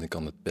opvalt, en ik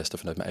kan het beste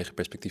vanuit mijn eigen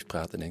perspectief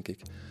praten, denk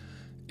ik,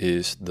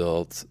 is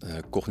dat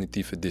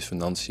cognitieve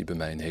dissonantie bij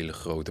mij een hele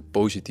grote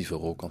positieve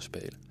rol kan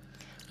spelen.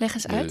 Leg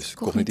eens uit. Dus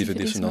cognitieve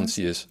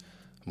dissonantie is,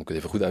 moet ik het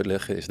even goed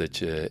uitleggen, is dat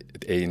je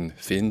het een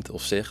vindt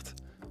of zegt,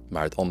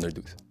 maar het ander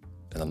doet.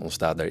 En dan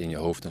ontstaat daar in je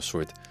hoofd een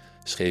soort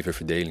scheve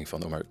verdeling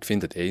van, oh, maar ik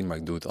vind het een, maar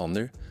ik doe het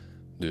ander.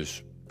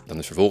 Dus dan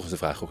is vervolgens de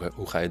vraag,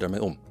 hoe ga je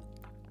daarmee om?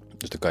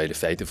 Dus dan kan je de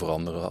feiten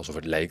veranderen alsof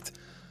het lijkt,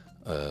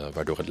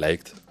 waardoor het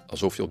lijkt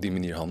alsof je op die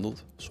manier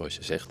handelt, zoals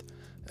je zegt,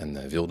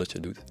 en wil dat je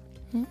het doet.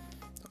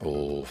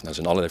 Of er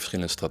zijn allerlei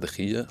verschillende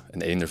strategieën.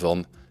 En één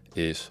daarvan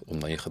is om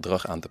dan je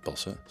gedrag aan te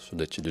passen,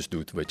 zodat je dus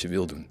doet wat je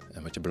wil doen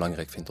en wat je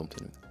belangrijk vindt om te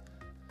doen.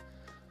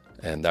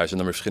 En daar zijn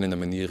dan weer verschillende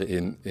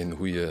manieren in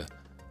hoe je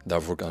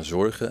daarvoor kan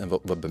zorgen. En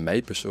wat bij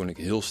mij persoonlijk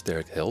heel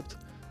sterk helpt,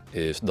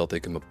 is dat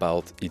ik een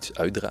bepaald iets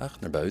uitdraag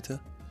naar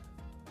buiten.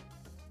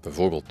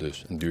 Bijvoorbeeld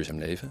dus een duurzaam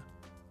leven.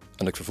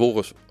 En dat ik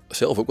vervolgens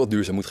zelf ook wel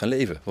duurzaam moet gaan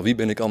leven. Want wie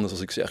ben ik anders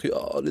als ik zeg,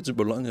 ja, dit is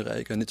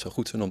belangrijk en dit zou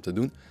goed zijn om te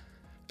doen.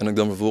 En ik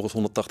dan vervolgens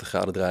 180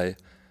 graden draai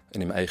en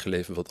in mijn eigen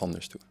leven wat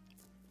anders doe.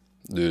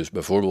 Dus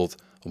bijvoorbeeld,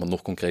 om het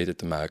nog concreter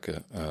te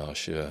maken,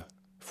 als je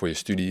voor je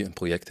studie een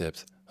project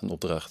hebt, een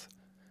opdracht,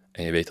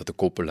 en je weet dat te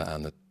koppelen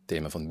aan het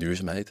thema van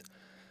duurzaamheid,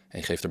 en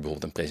je geeft er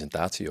bijvoorbeeld een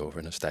presentatie over,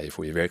 en dan sta je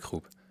voor je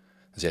werkgroep,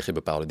 dan zeg je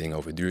bepaalde dingen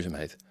over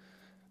duurzaamheid.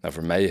 Nou,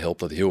 voor mij helpt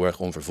dat heel erg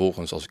om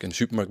vervolgens, als ik in de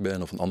supermarkt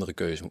ben of een andere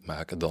keuze moet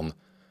maken, dan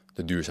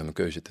de duurzame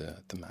keuze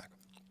te maken.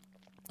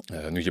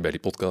 Nu je bij die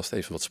podcast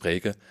even wat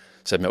spreken,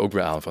 zet mij ook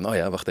weer aan van, oh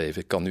ja, wacht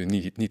even, ik kan nu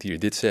niet hier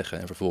dit zeggen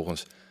en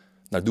vervolgens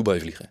naar Dubai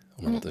vliegen,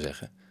 om maar wat te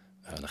zeggen.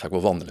 Dan ga ik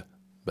wel wandelen,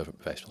 bij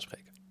wijze van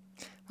spreken.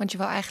 Want je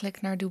wil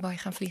eigenlijk naar Dubai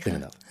gaan vliegen.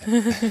 Inderdaad.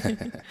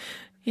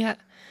 Ja,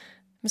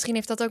 misschien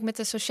heeft dat ook met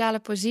de sociale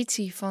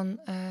positie van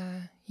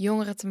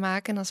jongeren te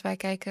maken. En als wij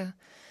kijken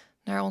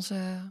naar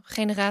onze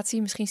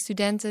generatie, misschien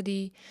studenten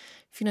die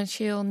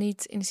financieel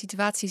niet in de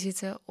situatie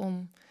zitten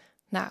om,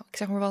 nou, ik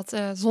zeg maar wat,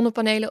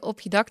 zonnepanelen op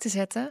je dak te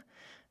zetten.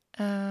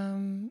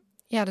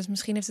 Ja, dus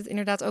misschien heeft het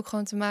inderdaad ook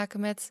gewoon te maken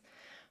met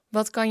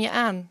wat kan je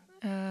aan?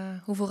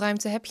 Hoeveel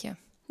ruimte heb je?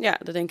 Ja,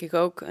 dat denk ik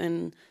ook.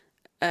 En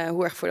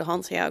hoe erg voor de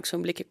hand. Ja, ook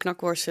zo'n blikje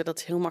knakworsten, dat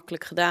is heel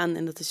makkelijk gedaan.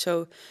 En dat is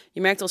zo.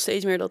 Je merkt al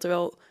steeds meer dat er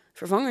wel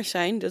vervangers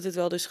zijn. Dat het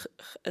wel dus,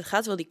 het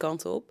gaat wel die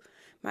kant op.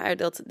 Maar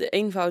dat de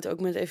eenvoud ook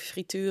met even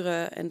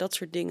frituren en dat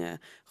soort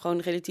dingen. Gewoon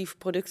relatieve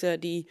producten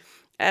die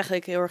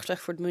eigenlijk heel erg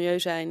slecht voor het milieu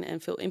zijn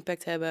en veel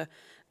impact hebben.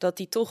 Dat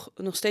die toch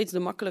nog steeds de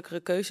makkelijkere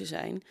keuze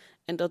zijn.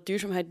 En dat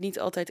duurzaamheid niet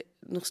altijd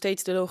nog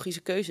steeds de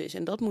logische keuze is.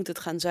 En dat moet het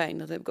gaan zijn.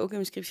 Dat heb ik ook in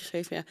mijn scriptie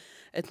geschreven. Ja,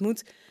 het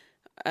moet,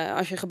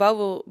 als je een gebouw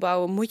wil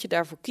bouwen, moet je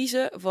daarvoor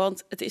kiezen.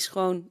 Want het is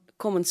gewoon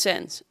common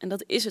sense. En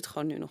dat is het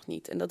gewoon nu nog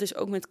niet. En dat is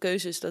ook met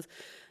keuzes.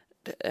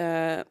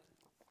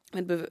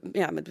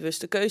 met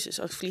bewuste keuzes.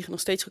 Als vliegen nog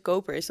steeds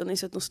goedkoper is, dan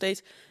is het nog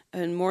steeds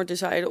een more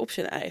desired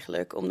option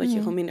eigenlijk. Omdat je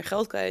gewoon minder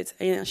geld kwijt.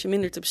 En als je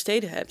minder te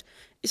besteden hebt,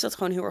 is dat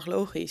gewoon heel erg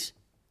logisch.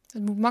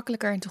 Het moet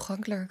makkelijker en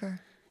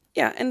toegankelijker.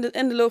 Ja, en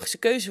de logische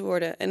keuze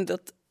worden. En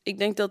ik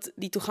denk dat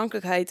die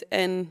toegankelijkheid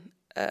en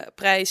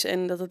prijs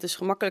en dat het dus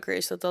gemakkelijker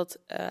is, dat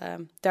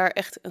daar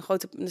echt een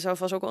grote... Er zou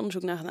vast ook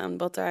onderzoek naar gedaan,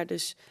 wat daar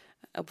dus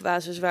op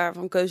basis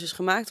waarvan keuzes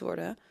gemaakt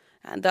worden.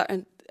 Ja,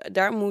 en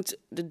daar moet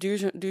de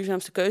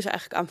duurzaamste keuze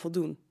eigenlijk aan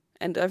voldoen.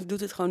 En daar doet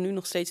het gewoon nu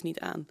nog steeds niet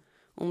aan.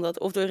 Omdat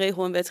of door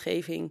regel en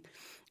wetgeving,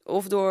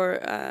 of door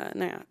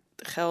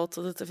geld,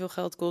 dat het te veel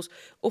geld kost,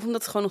 of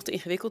omdat het gewoon nog te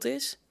ingewikkeld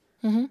is.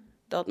 Mm-hmm.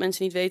 Dat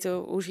mensen niet weten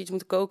hoe ze iets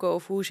moeten koken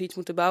of hoe ze iets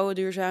moeten bouwen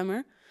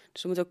duurzamer.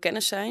 Dus er moet ook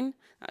kennis zijn.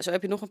 Nou, zo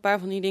heb je nog een paar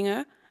van die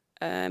dingen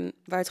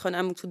waar het gewoon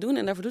aan moet voldoen.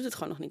 En daarvoor doet het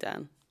gewoon nog niet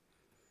aan.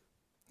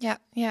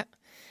 Ja.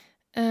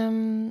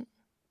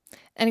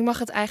 En ik mag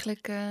het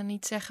eigenlijk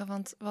niet zeggen,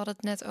 want we hadden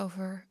het net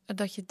over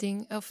dat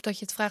je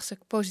het vraagstuk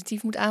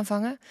positief moet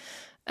aanvangen.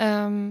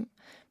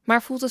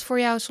 Maar voelt het voor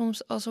jou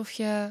soms alsof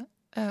je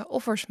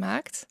offers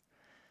maakt?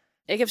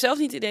 Ik heb zelf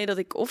niet het idee dat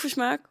ik offers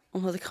maak,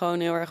 omdat ik gewoon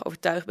heel erg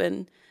overtuigd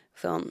ben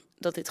van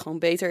dat dit gewoon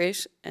beter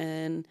is.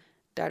 En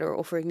daardoor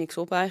offer ik niks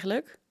op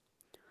eigenlijk.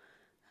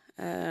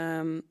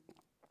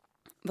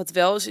 Wat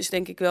wel is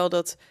denk ik wel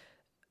dat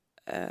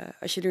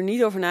als je er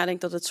niet over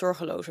nadenkt, dat het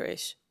zorgelozer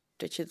is.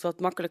 Dat je het wat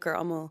makkelijker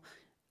allemaal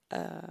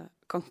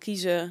kan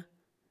kiezen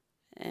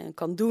en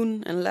kan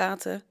doen en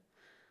laten.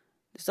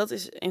 Dus dat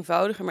is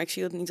eenvoudiger, maar ik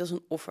zie dat niet als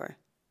een offer.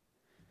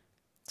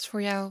 Het is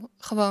voor jou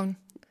gewoon.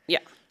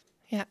 Ja.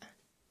 Ja.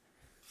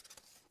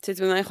 Het zit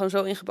bij mij gewoon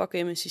zo ingebakken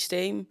in mijn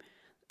systeem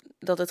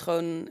dat het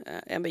gewoon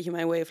een beetje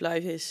mijn way of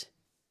life is.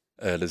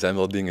 Er zijn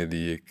wel dingen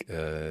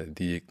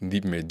die ik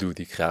niet meer doe,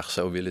 die ik graag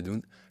zou willen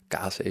doen.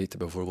 Kaas eten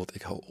bijvoorbeeld.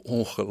 Ik hou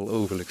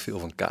ongelooflijk veel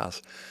van kaas.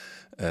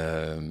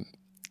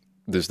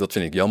 Dus dat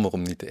vind ik jammer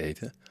om niet te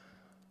eten.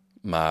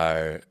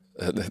 Maar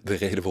de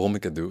reden waarom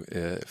ik het doe,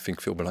 vind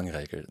ik veel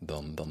belangrijker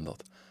dan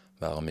dat.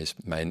 Waarom is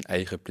mijn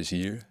eigen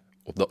plezier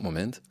op dat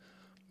moment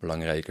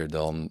belangrijker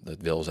dan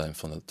het welzijn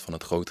van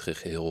het grotere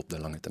geheel op de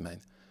lange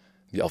termijn?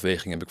 Die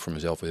afweging heb ik voor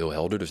mezelf wel heel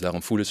helder. Dus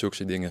daarom voelen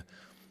zulke dingen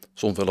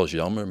soms wel als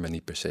jammer, maar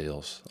niet per se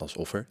als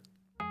offer.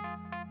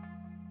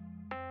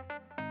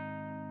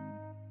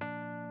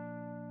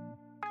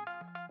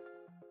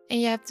 En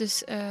je hebt dus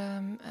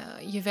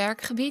je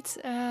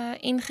werkgebied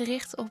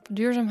ingericht op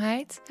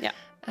duurzaamheid,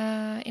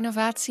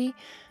 innovatie.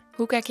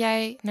 Hoe kijk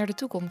jij naar de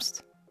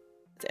toekomst?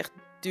 Het echt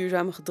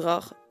duurzame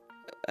gedrag,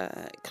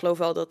 ik geloof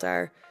wel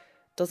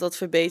dat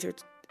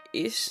verbeterd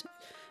is.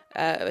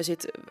 We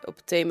zitten op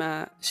het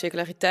thema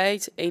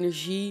circulariteit,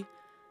 energie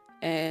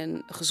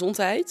en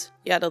gezondheid.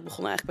 Ja, dat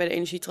begon eigenlijk bij de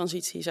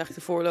energietransitie. Is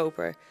eigenlijk de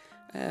voorloper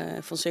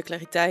van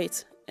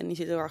circulariteit. En die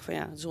zit heel erg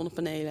van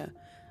zonnepanelen,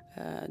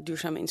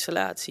 duurzame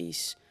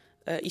installaties,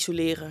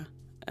 isoleren.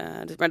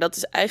 Maar dat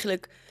is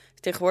eigenlijk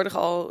tegenwoordig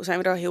zijn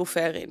we daar heel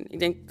ver in. Ik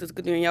denk dat ik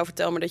het nu aan jou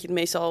vertel, maar dat je het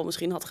meestal al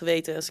misschien had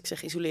geweten als ik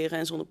zeg isoleren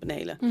en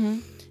zonnepanelen.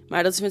 Mm-hmm.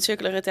 Maar dat is met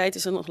circulariteit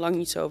is dat nog lang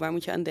niet zo. Waar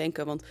moet je aan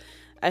denken? Want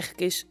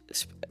eigenlijk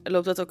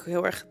loopt dat ook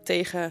heel erg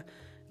tegen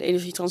de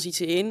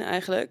energietransitie in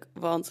eigenlijk.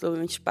 Want het loopt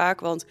een beetje spaak.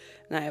 Want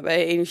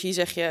bij energie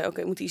zeg je,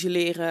 oké, we moeten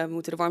isoleren. We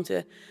moeten de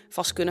warmte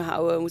vast kunnen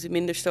houden. We moeten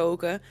minder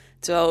stoken.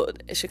 Terwijl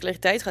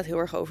circulariteit gaat heel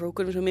erg over hoe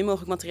kunnen we zo min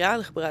mogelijk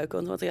materialen gebruiken.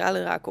 Want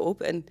materialen raken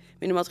op. En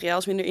minder materiaal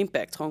is minder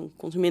impact. Gewoon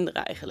consumeren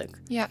eigenlijk.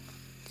 Ja.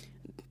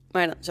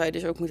 Maar dan zou je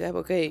dus ook moeten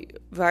hebben, oké,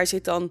 waar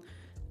zit dan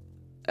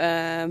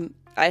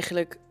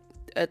eigenlijk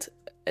het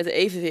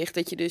evenwicht?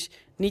 Dat je dus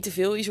niet te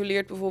veel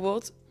isoleert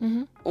bijvoorbeeld.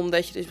 Mm-hmm.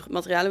 Omdat je dus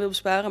materialen wil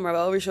besparen. Maar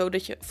wel weer zo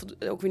dat je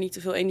ook weer niet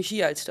te veel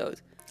energie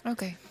uitstoot.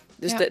 Oké.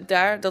 Dus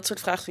dat soort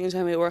vraagstukken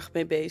zijn we heel erg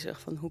mee bezig.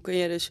 Van hoe kun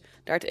je dus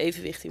daar het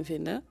evenwicht in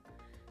vinden?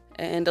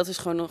 En dat is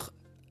gewoon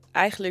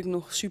eigenlijk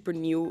nog super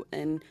nieuw.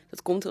 En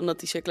dat komt omdat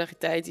die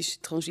circulariteit, die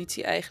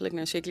transitie eigenlijk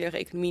naar een circulaire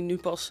economie nu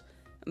pas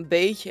een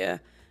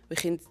beetje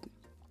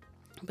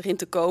begint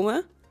te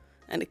komen.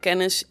 En de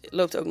kennis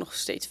loopt ook nog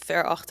steeds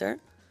ver achter.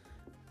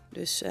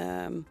 Dus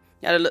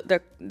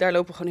daar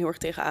lopen we gewoon heel erg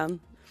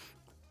tegenaan.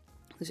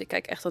 Dus ik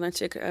kijk echt al naar het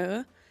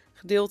circulaire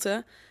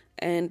gedeelte.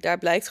 En daar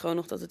blijkt gewoon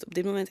nog dat het op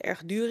dit moment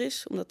erg duur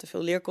is, omdat er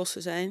veel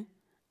leerkosten zijn.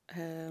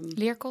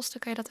 Leerkosten,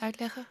 kan je dat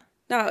uitleggen?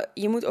 Nou,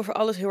 je moet over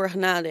alles heel erg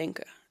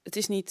nadenken. Het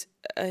is niet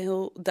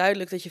heel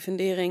duidelijk dat je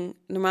fundering...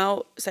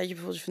 Normaal staat je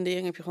bijvoorbeeld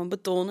fundering, heb je gewoon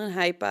beton en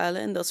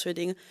heipalen en dat soort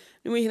dingen.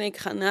 Nu moet je in één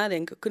keer gaan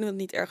nadenken, kunnen we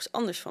het niet ergens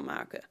anders van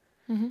maken?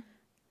 Mm-hmm.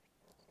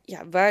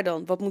 Ja, waar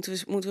dan? Wat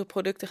moeten we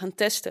producten gaan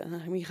testen?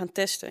 Dan moet je gaan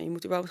testen. Je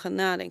moet überhaupt gaan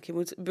nadenken. Je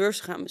moet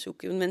beurzen gaan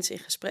bezoeken. Je moet mensen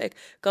in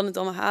gesprek. Kan het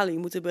allemaal halen? Je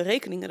moet de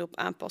berekeningen erop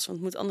aanpassen.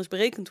 Want het moet anders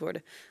berekend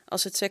worden.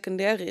 Als het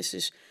secundair is,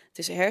 dus het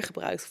is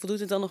hergebruikt, voldoet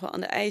het dan nog wel aan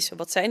de eisen?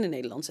 Wat zijn de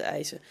Nederlandse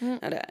eisen? Mm.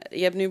 Nou,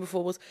 je hebt nu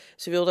bijvoorbeeld...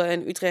 Ze wilden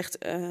in Utrecht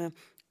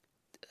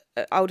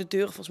oude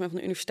deuren volgens mij van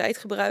de universiteit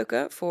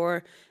gebruiken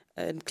voor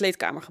een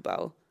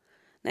kleedkamergebouw.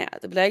 Nou ja,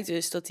 het blijkt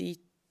dus dat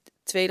die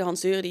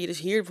tweedehands deuren die je dus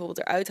hier bijvoorbeeld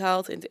eruit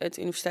haalt in het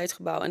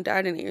universiteitsgebouw en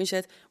daar dan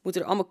neerzet,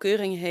 moeten er allemaal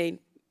keuringen heen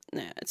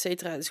nou ja, et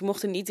cetera. Dus die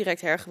mochten niet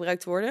direct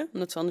hergebruikt worden,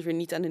 omdat ze anders weer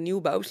niet aan de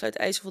nieuwe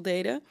bouwbesluiteisen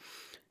voldeden.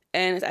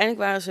 En uiteindelijk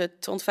waren ze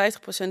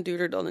 250%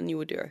 duurder dan een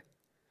nieuwe deur.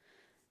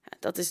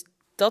 Ja,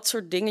 dat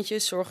soort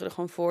dingetjes zorgen er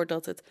gewoon voor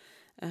dat dus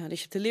je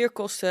hebt de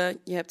leerkosten,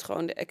 je hebt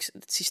gewoon het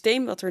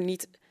systeem wat er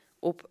niet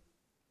op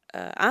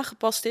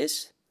aangepast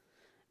is.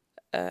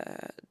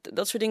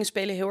 Dat soort dingen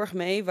spelen heel erg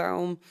mee,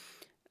 waarom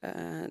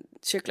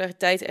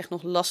circulariteit echt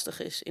nog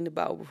lastig is in de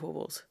bouw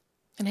bijvoorbeeld.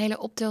 Een hele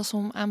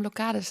optelsom aan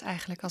blokkades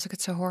eigenlijk, als ik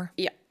het zo hoor.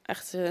 Ja,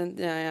 echt.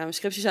 Mijn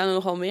scripties zijn er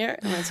nogal meer.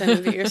 Maar het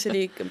zijn de eerste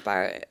die ik een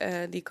paar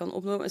die kan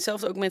opnoemen.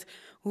 Hetzelfde ook met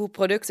hoe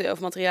producten of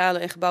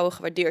materialen en gebouwen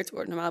gewaardeerd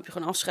worden. Normaal heb je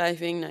gewoon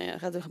afschrijving. Nou ja,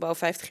 gaat een gebouw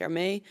 50 jaar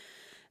mee.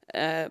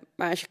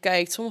 Maar als je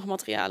kijkt, sommige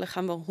materialen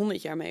gaan wel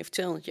 100 jaar mee of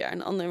 200 jaar.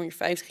 En andere weer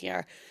 50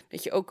 jaar.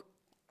 Dat je ook,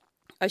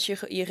 als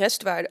je je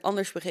restwaarde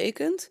anders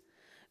berekent,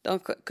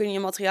 dan kun je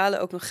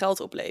materialen ook nog geld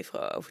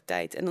opleveren over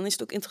tijd. En dan is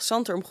het ook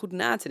interessanter om goed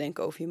na te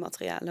denken over je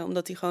materialen.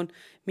 Omdat die gewoon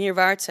meer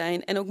waard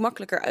zijn en ook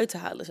makkelijker uit te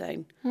halen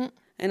zijn.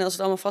 En als het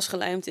allemaal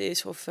vastgelijmd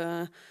is of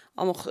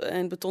allemaal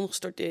in beton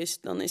gestort is,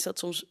 dan is dat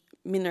soms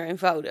minder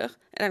eenvoudig.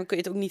 En dan kun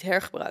je het ook niet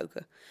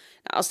hergebruiken.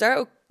 Nou, als daar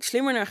ook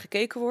slimmer naar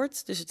gekeken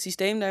wordt, dus het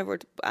systeem daar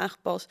wordt op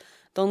aangepast,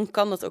 dan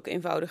kan dat ook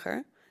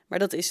eenvoudiger.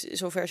 Maar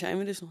zover zijn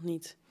we dus nog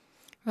niet.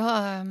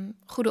 Wel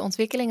goede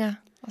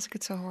ontwikkelingen, als ik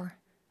het zo hoor.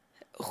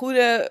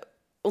 Goede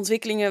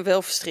ontwikkelingen,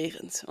 wel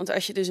frustrerend. Want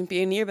als je dus een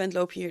pionier bent,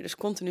 loop je hier dus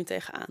continu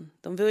tegenaan.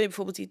 Dan wil je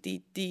bijvoorbeeld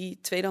die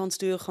tweedehands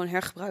deuren gewoon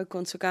hergebruiken,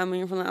 want ze kwamen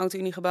hier van een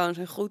auto-Unie gebouw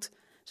zijn goed.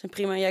 Zijn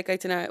prima, jij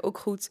kijkt ernaar, ook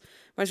goed.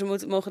 Maar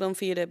ze mogen dan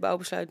via de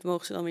bouwbesluit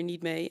mogen ze dan weer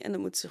niet mee. En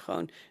dan moeten ze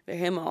gewoon weer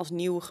helemaal als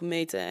nieuw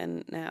gemeten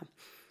en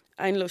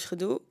eindeloos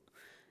gedoe.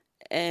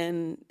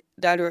 En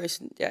daardoor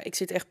ik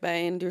zit echt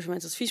bij een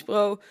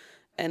duurzaamheidsadviesbureau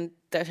en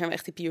daar zijn we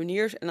echt de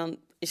pioniers. En dan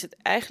is het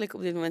eigenlijk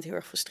op dit moment heel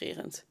erg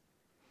frustrerend.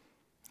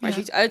 Maar als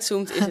je iets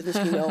uitzoomt, is het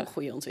misschien wel een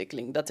goede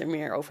ontwikkeling. Dat er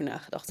meer over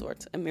nagedacht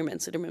wordt en meer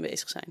mensen ermee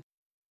bezig zijn.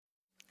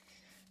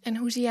 En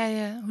hoe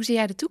zie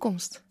jij de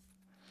toekomst?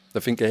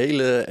 Dat vind ik een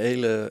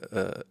hele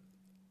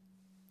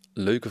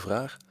leuke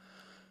vraag,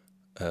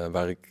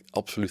 waar ik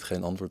absoluut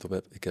geen antwoord op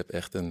heb. Ik heb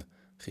echt een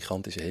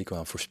gigantische hekel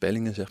aan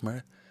voorspellingen, zeg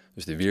maar.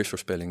 Dus de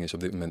weersvoorspelling is op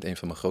dit moment een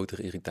van mijn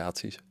grotere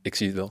irritaties. Ik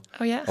zie het wel.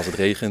 Oh ja? Als het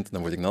regent,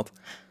 dan word ik nat.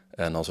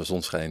 En als er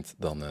zon schijnt,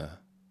 dan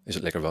is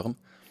het lekker warm.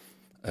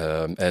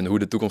 En hoe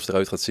de toekomst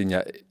eruit gaat zien,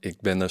 ja,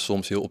 ik ben er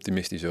soms heel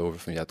optimistisch over.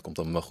 Van ja, het komt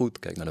allemaal goed.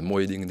 Kijk naar de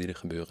mooie dingen die er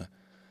gebeuren.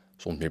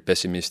 Soms meer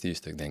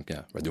pessimistisch, dat ik denk,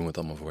 ja, waar doen we het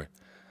allemaal voor?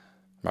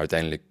 Maar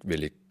uiteindelijk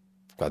wil ik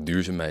qua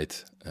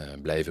duurzaamheid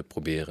blijven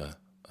proberen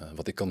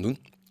wat ik kan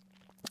doen.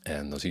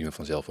 En dan zien we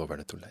vanzelf wel waar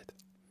dat toe leidt.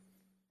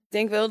 Ik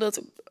denk wel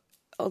dat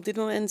op dit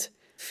moment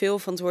veel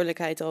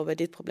verantwoordelijkheid al bij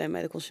dit probleem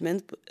bij de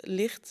consument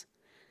ligt.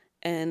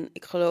 En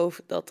ik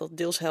geloof dat dat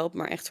deels helpt,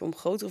 maar echt om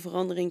grotere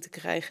verandering te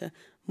krijgen,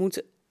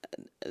 moet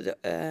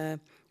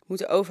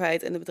de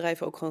overheid en de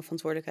bedrijven ook gewoon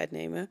verantwoordelijkheid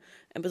nemen.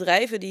 En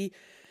bedrijven die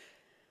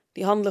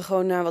handelen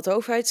gewoon naar wat de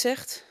overheid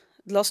zegt.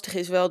 Het lastige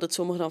is wel dat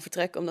sommigen dan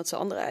vertrekken omdat ze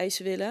andere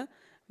eisen willen.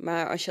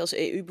 Maar als je als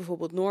EU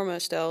bijvoorbeeld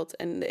normen stelt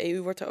en de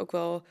EU wordt er ook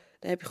wel,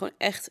 dan heb je gewoon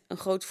echt een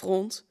groot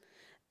front.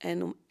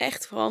 En om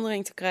echt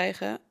verandering te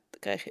krijgen,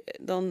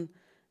 dan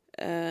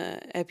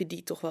heb je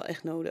die toch wel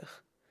echt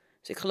nodig.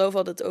 Dus ik geloof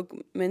wel dat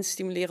ook mensen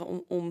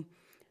stimuleren om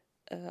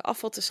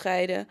afval te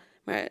scheiden.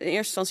 Maar in eerste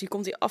instantie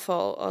komt die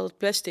afval, al het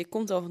plastic,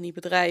 komt al van die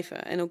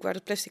bedrijven. En ook waar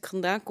het plastic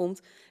vandaan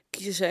komt,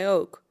 kiezen zij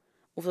ook.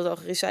 Of dat al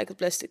gerecycled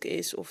plastic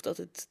is, of dat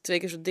het 2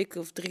 keer zo dik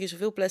of 3 keer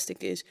zoveel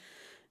plastic is.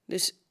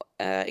 Dus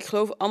ik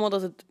geloof allemaal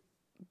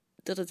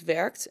dat het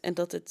werkt en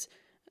dat het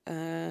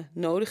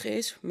nodig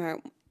is. Maar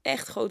om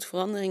echt grote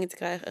veranderingen te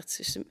krijgen,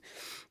 echt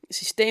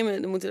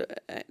systemen,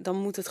 dan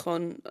moet het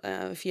gewoon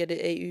via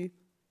de EU.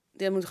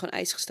 Er moeten gewoon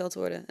eisen gesteld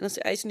worden. En als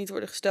de eisen niet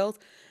worden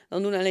gesteld,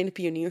 dan doen alleen de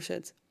pioniers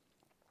het.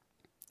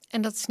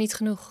 En dat is niet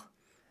genoeg?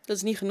 Dat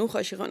is niet genoeg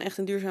als je gewoon echt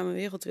een duurzame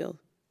wereld wil.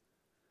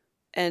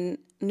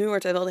 En nu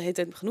wordt er wel de hele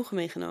tijd genoegen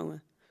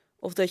meegenomen.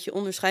 Of dat je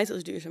onderscheidt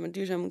als duurzaam, maar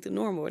duurzaam moet de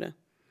norm worden.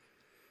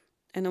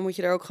 En dan moet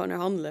je daar ook gewoon naar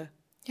handelen.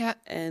 Ja.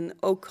 En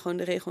ook gewoon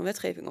de regel en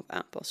wetgeving op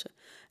aanpassen.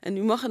 En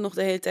nu mag het nog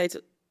de hele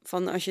tijd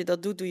van als je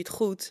dat doet, doe je het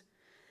goed.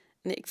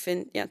 En ik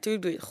vind, ja,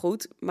 natuurlijk doe je het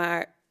goed,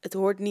 maar het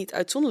hoort niet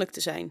uitzonderlijk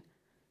te zijn.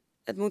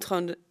 Het moet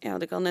gewoon,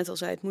 wat ik al net al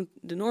zei, het moet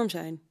de norm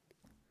zijn.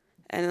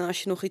 En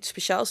als je nog iets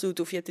speciaals doet,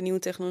 of je hebt een nieuwe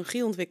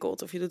technologie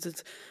ontwikkeld, of je doet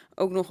het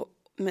ook nog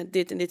met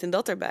dit en dit en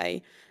dat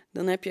erbij,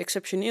 dan heb je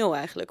exceptioneel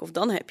eigenlijk, of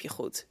dan heb je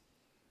goed.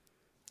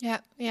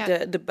 Ja.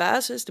 De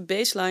basis, de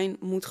baseline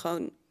moet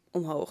gewoon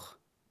omhoog.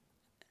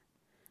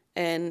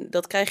 En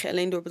dat krijg je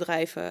alleen door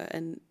bedrijven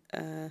en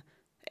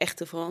echt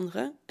te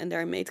veranderen en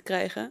daar mee te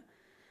krijgen.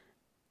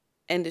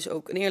 En dus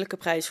ook een eerlijke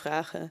prijs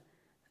vragen.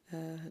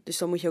 Dus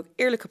dan moet je ook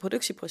eerlijke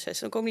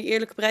productieprocessen. Dan komen die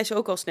eerlijke prijzen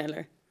ook al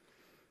sneller.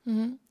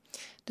 Mm-hmm.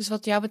 Dus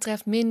wat jou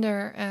betreft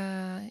minder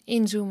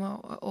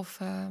inzoomen of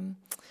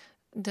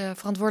de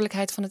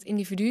verantwoordelijkheid van het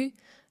individu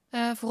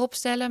voorop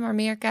stellen, maar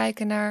meer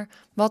kijken naar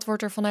wat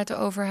wordt er vanuit de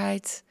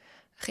overheid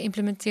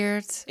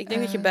geïmplementeerd. Ik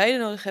denk dat je beide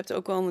nodig hebt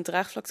ook wel om een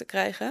draagvlak te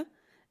krijgen.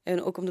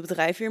 En ook om de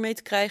bedrijven weer mee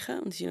te krijgen.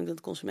 Want die zien ook dat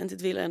de consumenten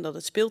het willen en dat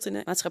het speelt in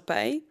de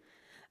maatschappij.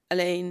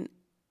 Alleen,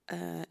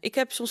 ik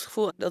heb soms het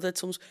gevoel dat het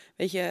soms,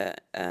 weet je,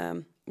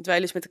 het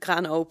dweilen is met de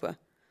kraan open.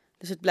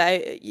 Dus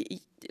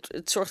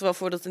het zorgt er wel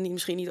voor dat het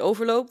misschien niet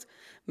overloopt.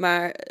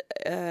 Maar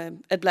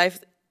het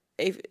blijft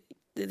even,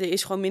 er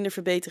is gewoon minder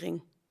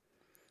verbetering.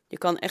 Je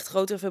kan echt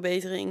grotere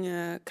verbetering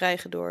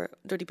krijgen door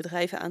die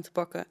bedrijven aan te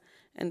pakken.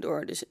 En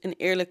door dus een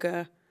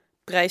eerlijke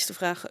prijs te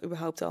vragen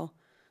überhaupt al.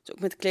 Dus ook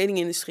met de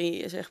kledingindustrie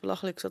is echt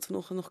belachelijk. Ik zat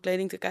vanochtend nog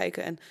kleding te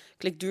kijken en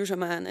klik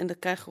duurzaam aan. En dan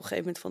krijg je op een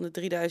gegeven moment van de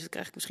 3000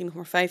 krijg ik misschien nog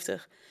maar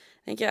 50.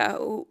 Dan denk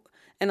je,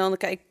 En dan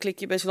klik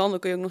je bij Zalando,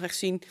 kun je ook nog echt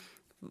zien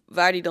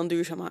waar die dan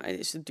duurzaam is.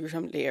 Is het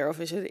duurzaam leer of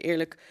is het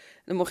eerlijk?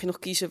 Dan mocht je nog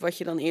kiezen wat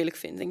je dan eerlijk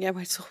vindt. Denk, maar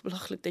het is toch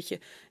belachelijk dat je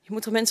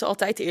moet toch mensen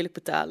altijd eerlijk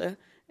betalen.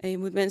 En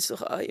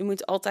je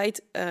moet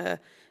altijd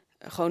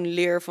gewoon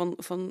leer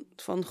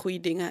van goede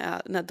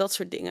dingen, dat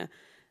soort dingen.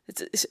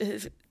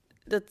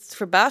 Dat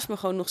verbaast me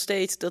gewoon nog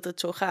steeds dat het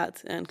zo gaat.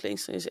 En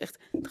kledingindustrie is echt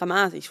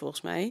dramatisch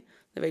volgens mij.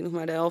 Daar weet ik nog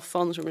maar de helft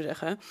van, zullen we maar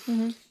zeggen.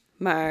 Mm-hmm.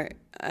 Maar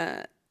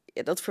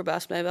dat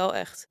verbaast mij wel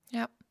echt.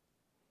 Ja.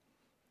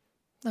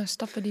 Nou,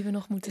 stappen die we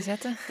nog moeten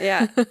zetten.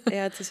 Ja,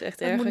 het is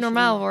echt erg. Het moet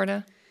normaal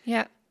worden.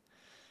 Ja.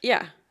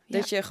 Ja,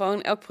 dat je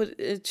gewoon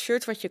het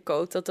shirt wat je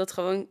koopt, dat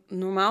gewoon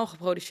normaal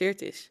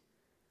geproduceerd is.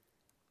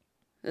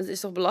 Het is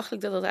toch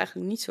belachelijk dat dat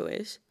eigenlijk niet zo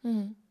is?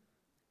 Mm-hmm.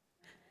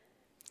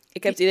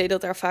 Ik heb het idee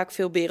dat daar vaak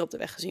veel beren op de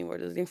weg gezien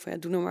worden. Dat ik denk van,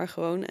 doe nou maar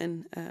gewoon.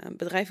 En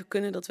bedrijven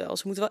kunnen dat wel.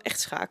 Ze moeten wel echt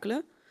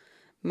schakelen.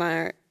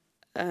 Maar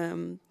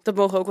dat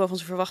mogen we ook wel van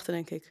ze verwachten,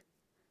 denk ik.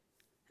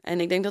 En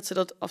ik denk dat ze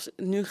dat...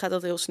 Nu gaat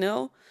dat heel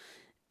snel.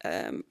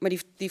 Maar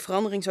die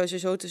verandering zou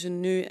sowieso tussen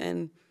nu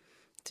en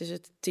tussen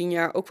 10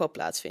 jaar ook wel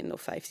plaatsvinden.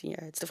 Of 15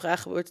 jaar. Het is de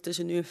vraag, wordt het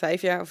tussen nu en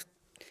 5 jaar? Of...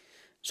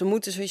 Ze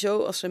moeten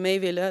sowieso, als ze mee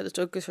willen... Dat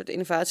is ook een soort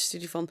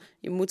innovatiestudie van...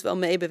 Je moet wel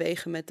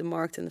meebewegen met de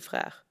markt en de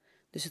vraag.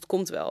 Dus het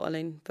komt wel,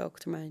 alleen op welke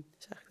termijn,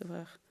 is eigenlijk de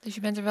vraag. Dus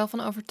je bent er wel van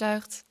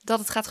overtuigd dat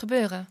het gaat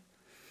gebeuren?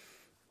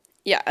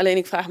 Ja, alleen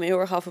ik vraag me heel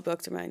erg af op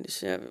welke termijn.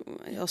 Dus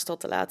als dat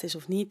te laat is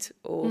of niet,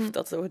 of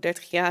dat het over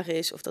 30 jaar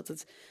is... of dat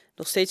het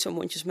nog steeds zo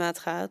mondjesmaat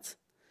gaat.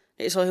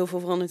 Er is al heel veel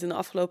veranderd in de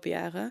afgelopen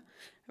jaren.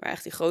 Maar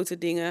echt die grote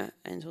dingen,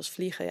 en zoals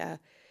vliegen, het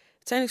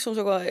zijn soms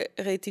ook wel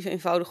relatief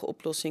eenvoudige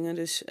oplossingen.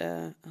 Dus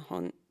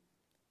gewoon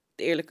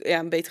eerlijk,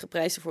 een betere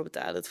prijs ervoor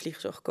betalen. Dat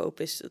vliegen zo goedkoop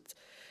is,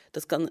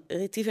 dat kan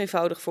relatief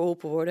eenvoudig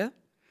verholpen worden.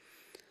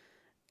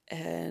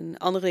 En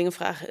andere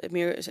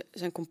dingen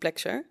zijn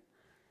complexer.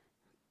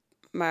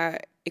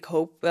 Maar ik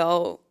hoop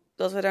wel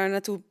dat we daar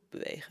naartoe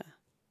bewegen.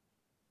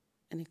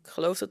 En ik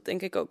geloof dat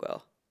denk ik ook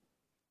wel.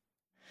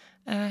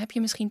 Heb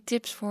je misschien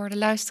tips voor de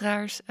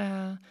luisteraars,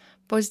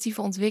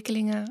 positieve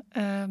ontwikkelingen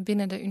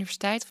binnen de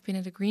universiteit of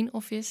binnen de Green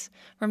Office,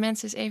 waar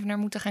mensen eens even naar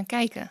moeten gaan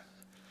kijken?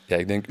 Ja,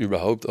 ik denk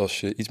überhaupt als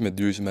je iets met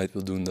duurzaamheid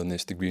wil doen, dan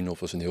is de Green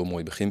Office een heel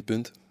mooi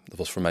beginpunt. Dat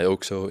was voor mij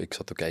ook zo. Ik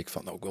zat te kijken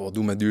van, ik wil wat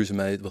doen met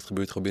duurzaamheid, wat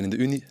gebeurt er gewoon binnen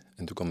de Unie?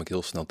 En toen kwam ik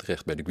heel snel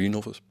terecht bij de Green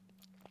Office.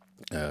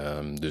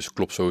 Dus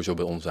klop sowieso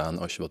bij ons aan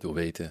als je wat wil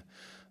weten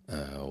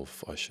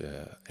of als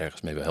je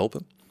ergens mee wil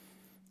helpen.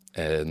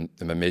 En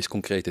mijn meest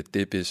concrete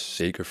tip is,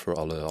 zeker voor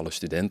alle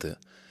studenten,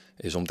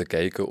 is om te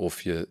kijken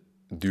of je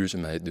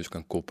duurzaamheid dus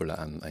kan koppelen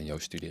aan jouw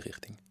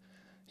studierichting.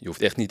 Je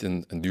hoeft echt niet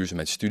een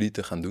duurzaamheidsstudie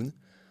te gaan doen.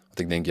 Want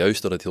ik denk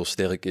juist dat het heel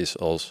sterk is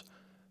als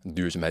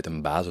duurzaamheid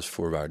een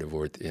basisvoorwaarde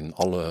wordt in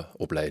alle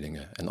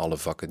opleidingen en alle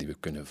vakken die we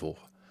kunnen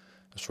volgen.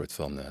 Een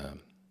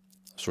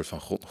soort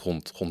van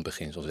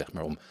grondbeginsel, zeg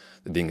maar, om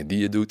de dingen die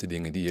je doet, de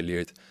dingen die je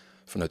leert,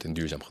 vanuit een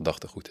duurzaam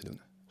gedachtegoed te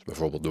doen. Dus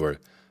bijvoorbeeld door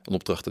een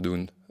opdracht te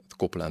doen, het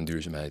koppelen aan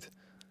duurzaamheid,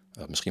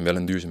 misschien wel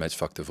een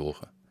duurzaamheidsvak te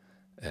volgen.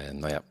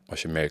 En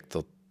als je merkt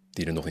dat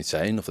die er nog niet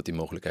zijn of dat die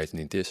mogelijkheid er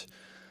niet is,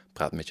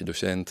 praat met je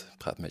docent,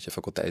 praat met je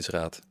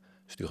faculteitsraad,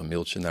 stuur een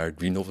mailtje naar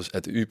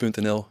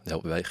greenoffice@u.nl, dat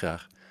helpen wij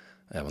graag.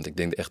 Want ik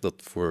denk echt dat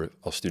voor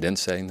als student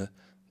zijnde,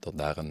 dat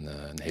daar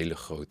een hele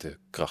grote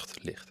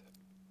kracht ligt.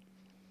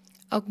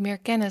 Ook meer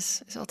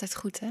kennis is altijd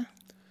goed, hè?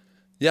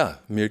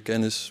 Ja, meer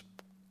kennis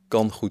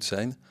kan goed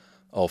zijn.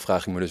 Al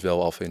vraag ik me dus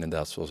wel af,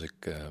 inderdaad, zoals ik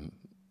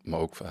me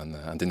ook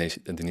aan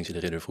Denise de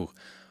Ridder vroeg,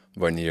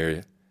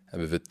 wanneer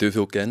hebben we te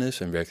veel kennis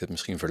en werkt het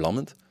misschien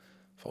verlammend?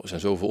 Er zijn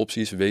zoveel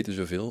opties, we weten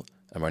zoveel.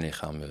 En wanneer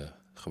gaan we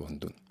gewoon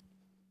doen?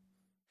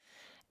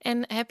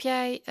 En heb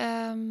jij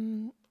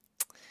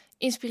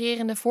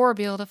inspirerende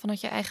voorbeelden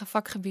vanuit je eigen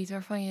vakgebied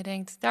waarvan je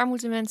denkt, daar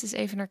moeten mensen eens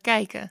even naar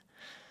kijken?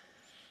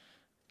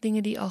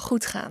 Dingen die al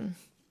goed gaan.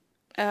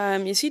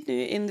 Je ziet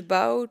nu in de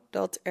bouw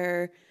dat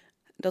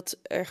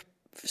er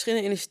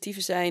verschillende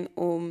initiatieven zijn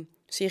om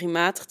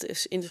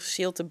seriematig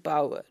industrieel te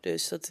bouwen.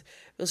 Dus dat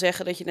wil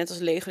zeggen dat je net als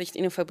Lego, dat je het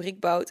in een fabriek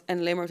bouwt en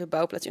alleen maar op de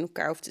bouwplaats in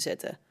elkaar hoeft te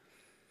zetten.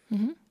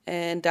 Mm-hmm.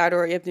 En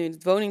daardoor, je hebt nu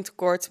het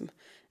woningtekort.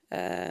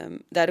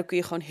 Daardoor kun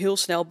je gewoon heel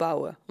snel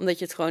bouwen. Omdat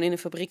je het gewoon in een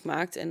fabriek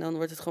maakt en dan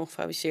wordt het gewoon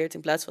gefabriceerd.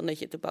 In plaats van dat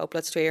je op de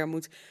bouwplaats 2 jaar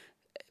moet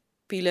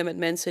pielen met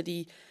mensen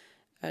die...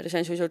 er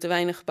zijn sowieso te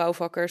weinig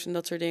bouwvakkers en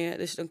dat soort dingen.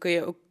 Dus dan kun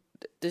je ook...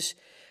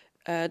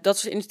 dat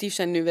soort initiatieven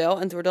zijn nu wel.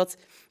 En doordat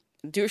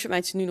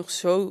duurzaamheid is nu nog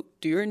zo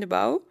duur in de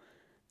bouw,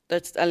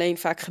 dat het alleen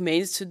vaak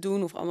gemeentes het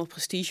doen of allemaal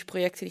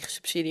prestigeprojecten die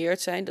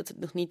gesubsidieerd zijn, dat het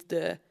nog niet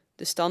de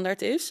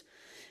standaard is.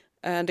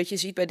 Dat je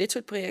ziet bij dit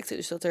soort projecten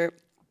dus dat er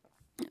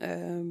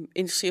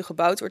industrieel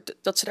gebouwd wordt,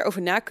 dat ze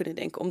daarover na kunnen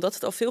denken. Omdat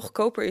het al veel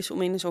goedkoper is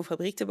om in zo'n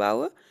fabriek te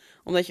bouwen.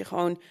 Omdat je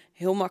gewoon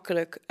heel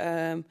makkelijk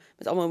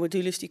met allemaal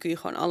modules, die kun je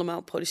gewoon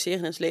allemaal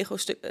produceren als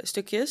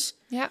Lego-stukjes.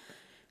 Ja.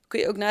 Kun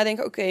je ook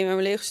nadenken, oké, maar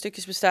mijn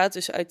Lego-stukjes bestaat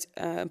dus uit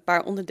een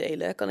paar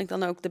onderdelen. Kan ik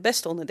dan ook de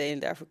beste onderdelen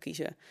daarvoor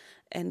kiezen?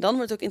 En dan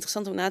wordt het ook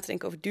interessant om na te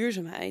denken over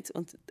duurzaamheid.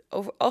 Want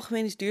over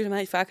algemeen is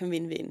duurzaamheid vaak een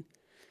win-win.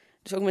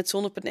 Dus ook met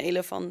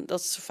zonnepanelen,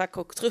 dat ze vaak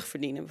ook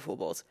terugverdienen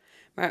bijvoorbeeld.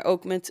 Maar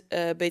ook met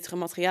betere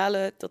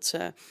materialen, dat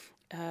ze,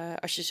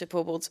 als je ze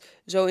bijvoorbeeld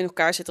zo in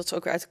elkaar zet dat ze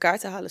ook weer uit elkaar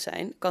te halen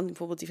zijn, kan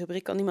bijvoorbeeld die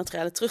fabriek die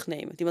materialen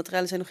terugnemen. Die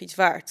materialen zijn nog iets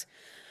waard.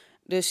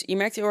 Dus je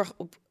merkt heel erg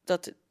op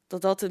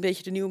dat een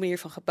beetje de nieuwe manier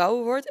van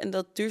gebouwen wordt en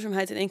dat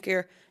duurzaamheid in één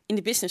keer in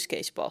de business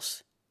case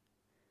past.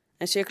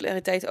 En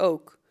circulariteit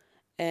ook.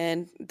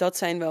 En dat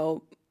zijn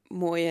wel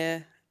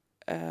mooie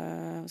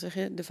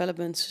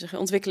developments,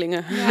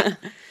 ontwikkelingen.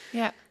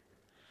 Ja,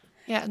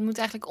 het moet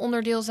eigenlijk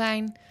onderdeel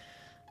zijn,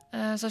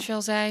 zoals je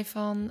al zei,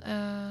 van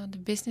de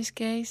business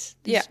case.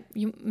 Dus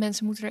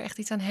mensen moeten er echt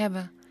iets aan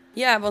hebben.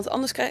 Ja, want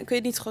anders kun je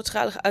het niet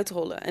grootschalig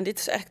uitrollen. En dit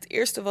is eigenlijk het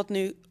eerste wat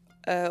nu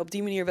op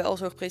die manier wel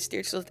zo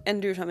gepresenteerd is, dat het en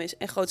duurzaam is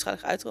en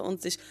grootschalig uitrollen.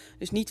 Want het is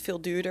dus niet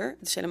veel duurder.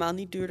 Het is helemaal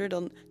niet duurder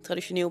dan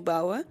traditioneel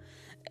bouwen.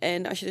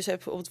 En als je dus hebt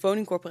bijvoorbeeld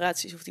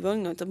woningcorporaties of die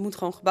woningnood, dat moet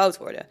gewoon gebouwd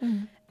worden.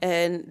 Mm.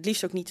 En het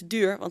liefst ook niet te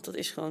duur, want dat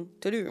is gewoon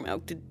te duur. Maar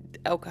ook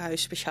elke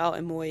huis speciaal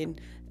en mooi en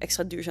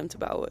extra duurzaam te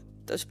bouwen.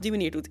 Als je op die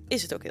manier doet,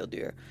 is het ook heel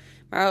duur.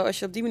 Maar als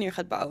je op die manier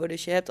gaat bouwen,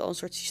 dus je hebt al een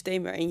soort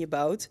systeem waarin je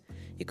bouwt.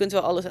 Je kunt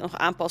wel alles nog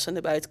aanpassen aan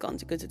de buitenkant.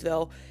 Je kunt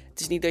het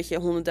is niet dat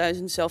je 100.000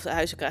 dezelfde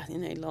huizen krijgt in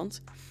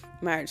Nederland.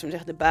 Maar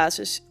de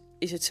basis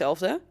is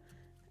hetzelfde.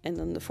 En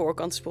dan de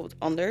voorkant is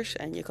bijvoorbeeld anders.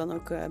 En je kan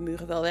ook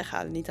muren wel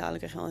weghalen, niet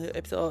halen.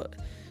 Er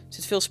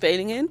zit veel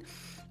speling in.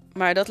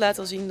 Maar dat laat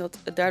al zien dat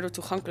het daardoor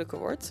toegankelijker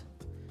wordt.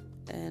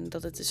 En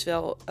dat het dus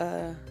wel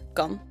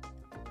kan.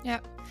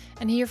 Ja,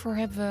 en hiervoor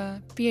hebben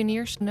we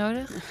pioniers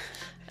nodig.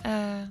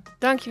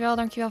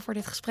 Dankjewel voor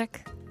dit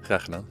gesprek.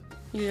 Graag gedaan.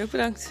 Jullie ook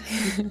bedankt.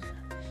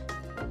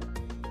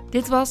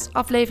 Dit was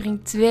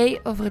aflevering 2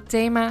 over het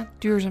thema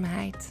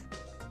duurzaamheid.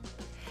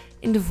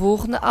 In de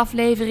volgende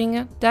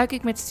afleveringen duik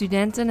ik met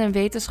studenten en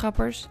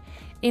wetenschappers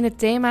in het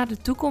thema de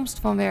toekomst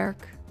van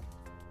werk.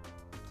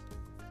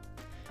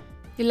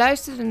 Je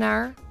luisterde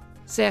naar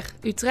Zeg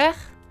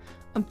Utrecht,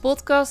 een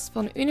podcast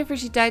van de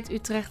Universiteit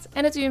Utrecht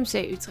en het UMC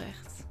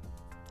Utrecht.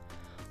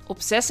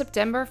 Op 6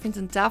 september vindt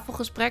een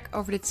tafelgesprek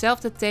over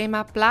ditzelfde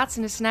thema plaats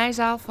in de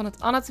snijzaal van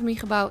het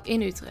Anatomiegebouw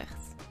in Utrecht.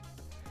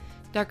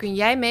 Daar kun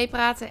jij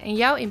meepraten en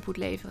jouw input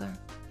leveren.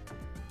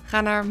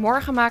 Ga naar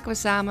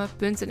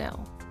morgenmakenwesamen.nl.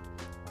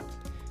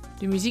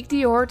 De muziek die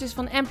je hoort is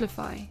van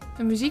Amplify,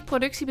 een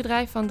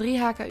muziekproductiebedrijf van 3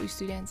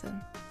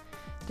 HKU-studenten.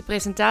 De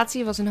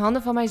presentatie was in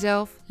handen van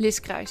mijzelf, Lis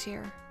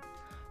Kruisheer.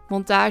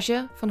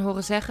 Montage van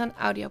Horen Zeggen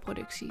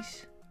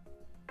Audioproducties.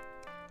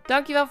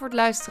 Dankjewel voor het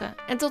luisteren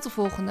en tot de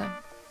volgende.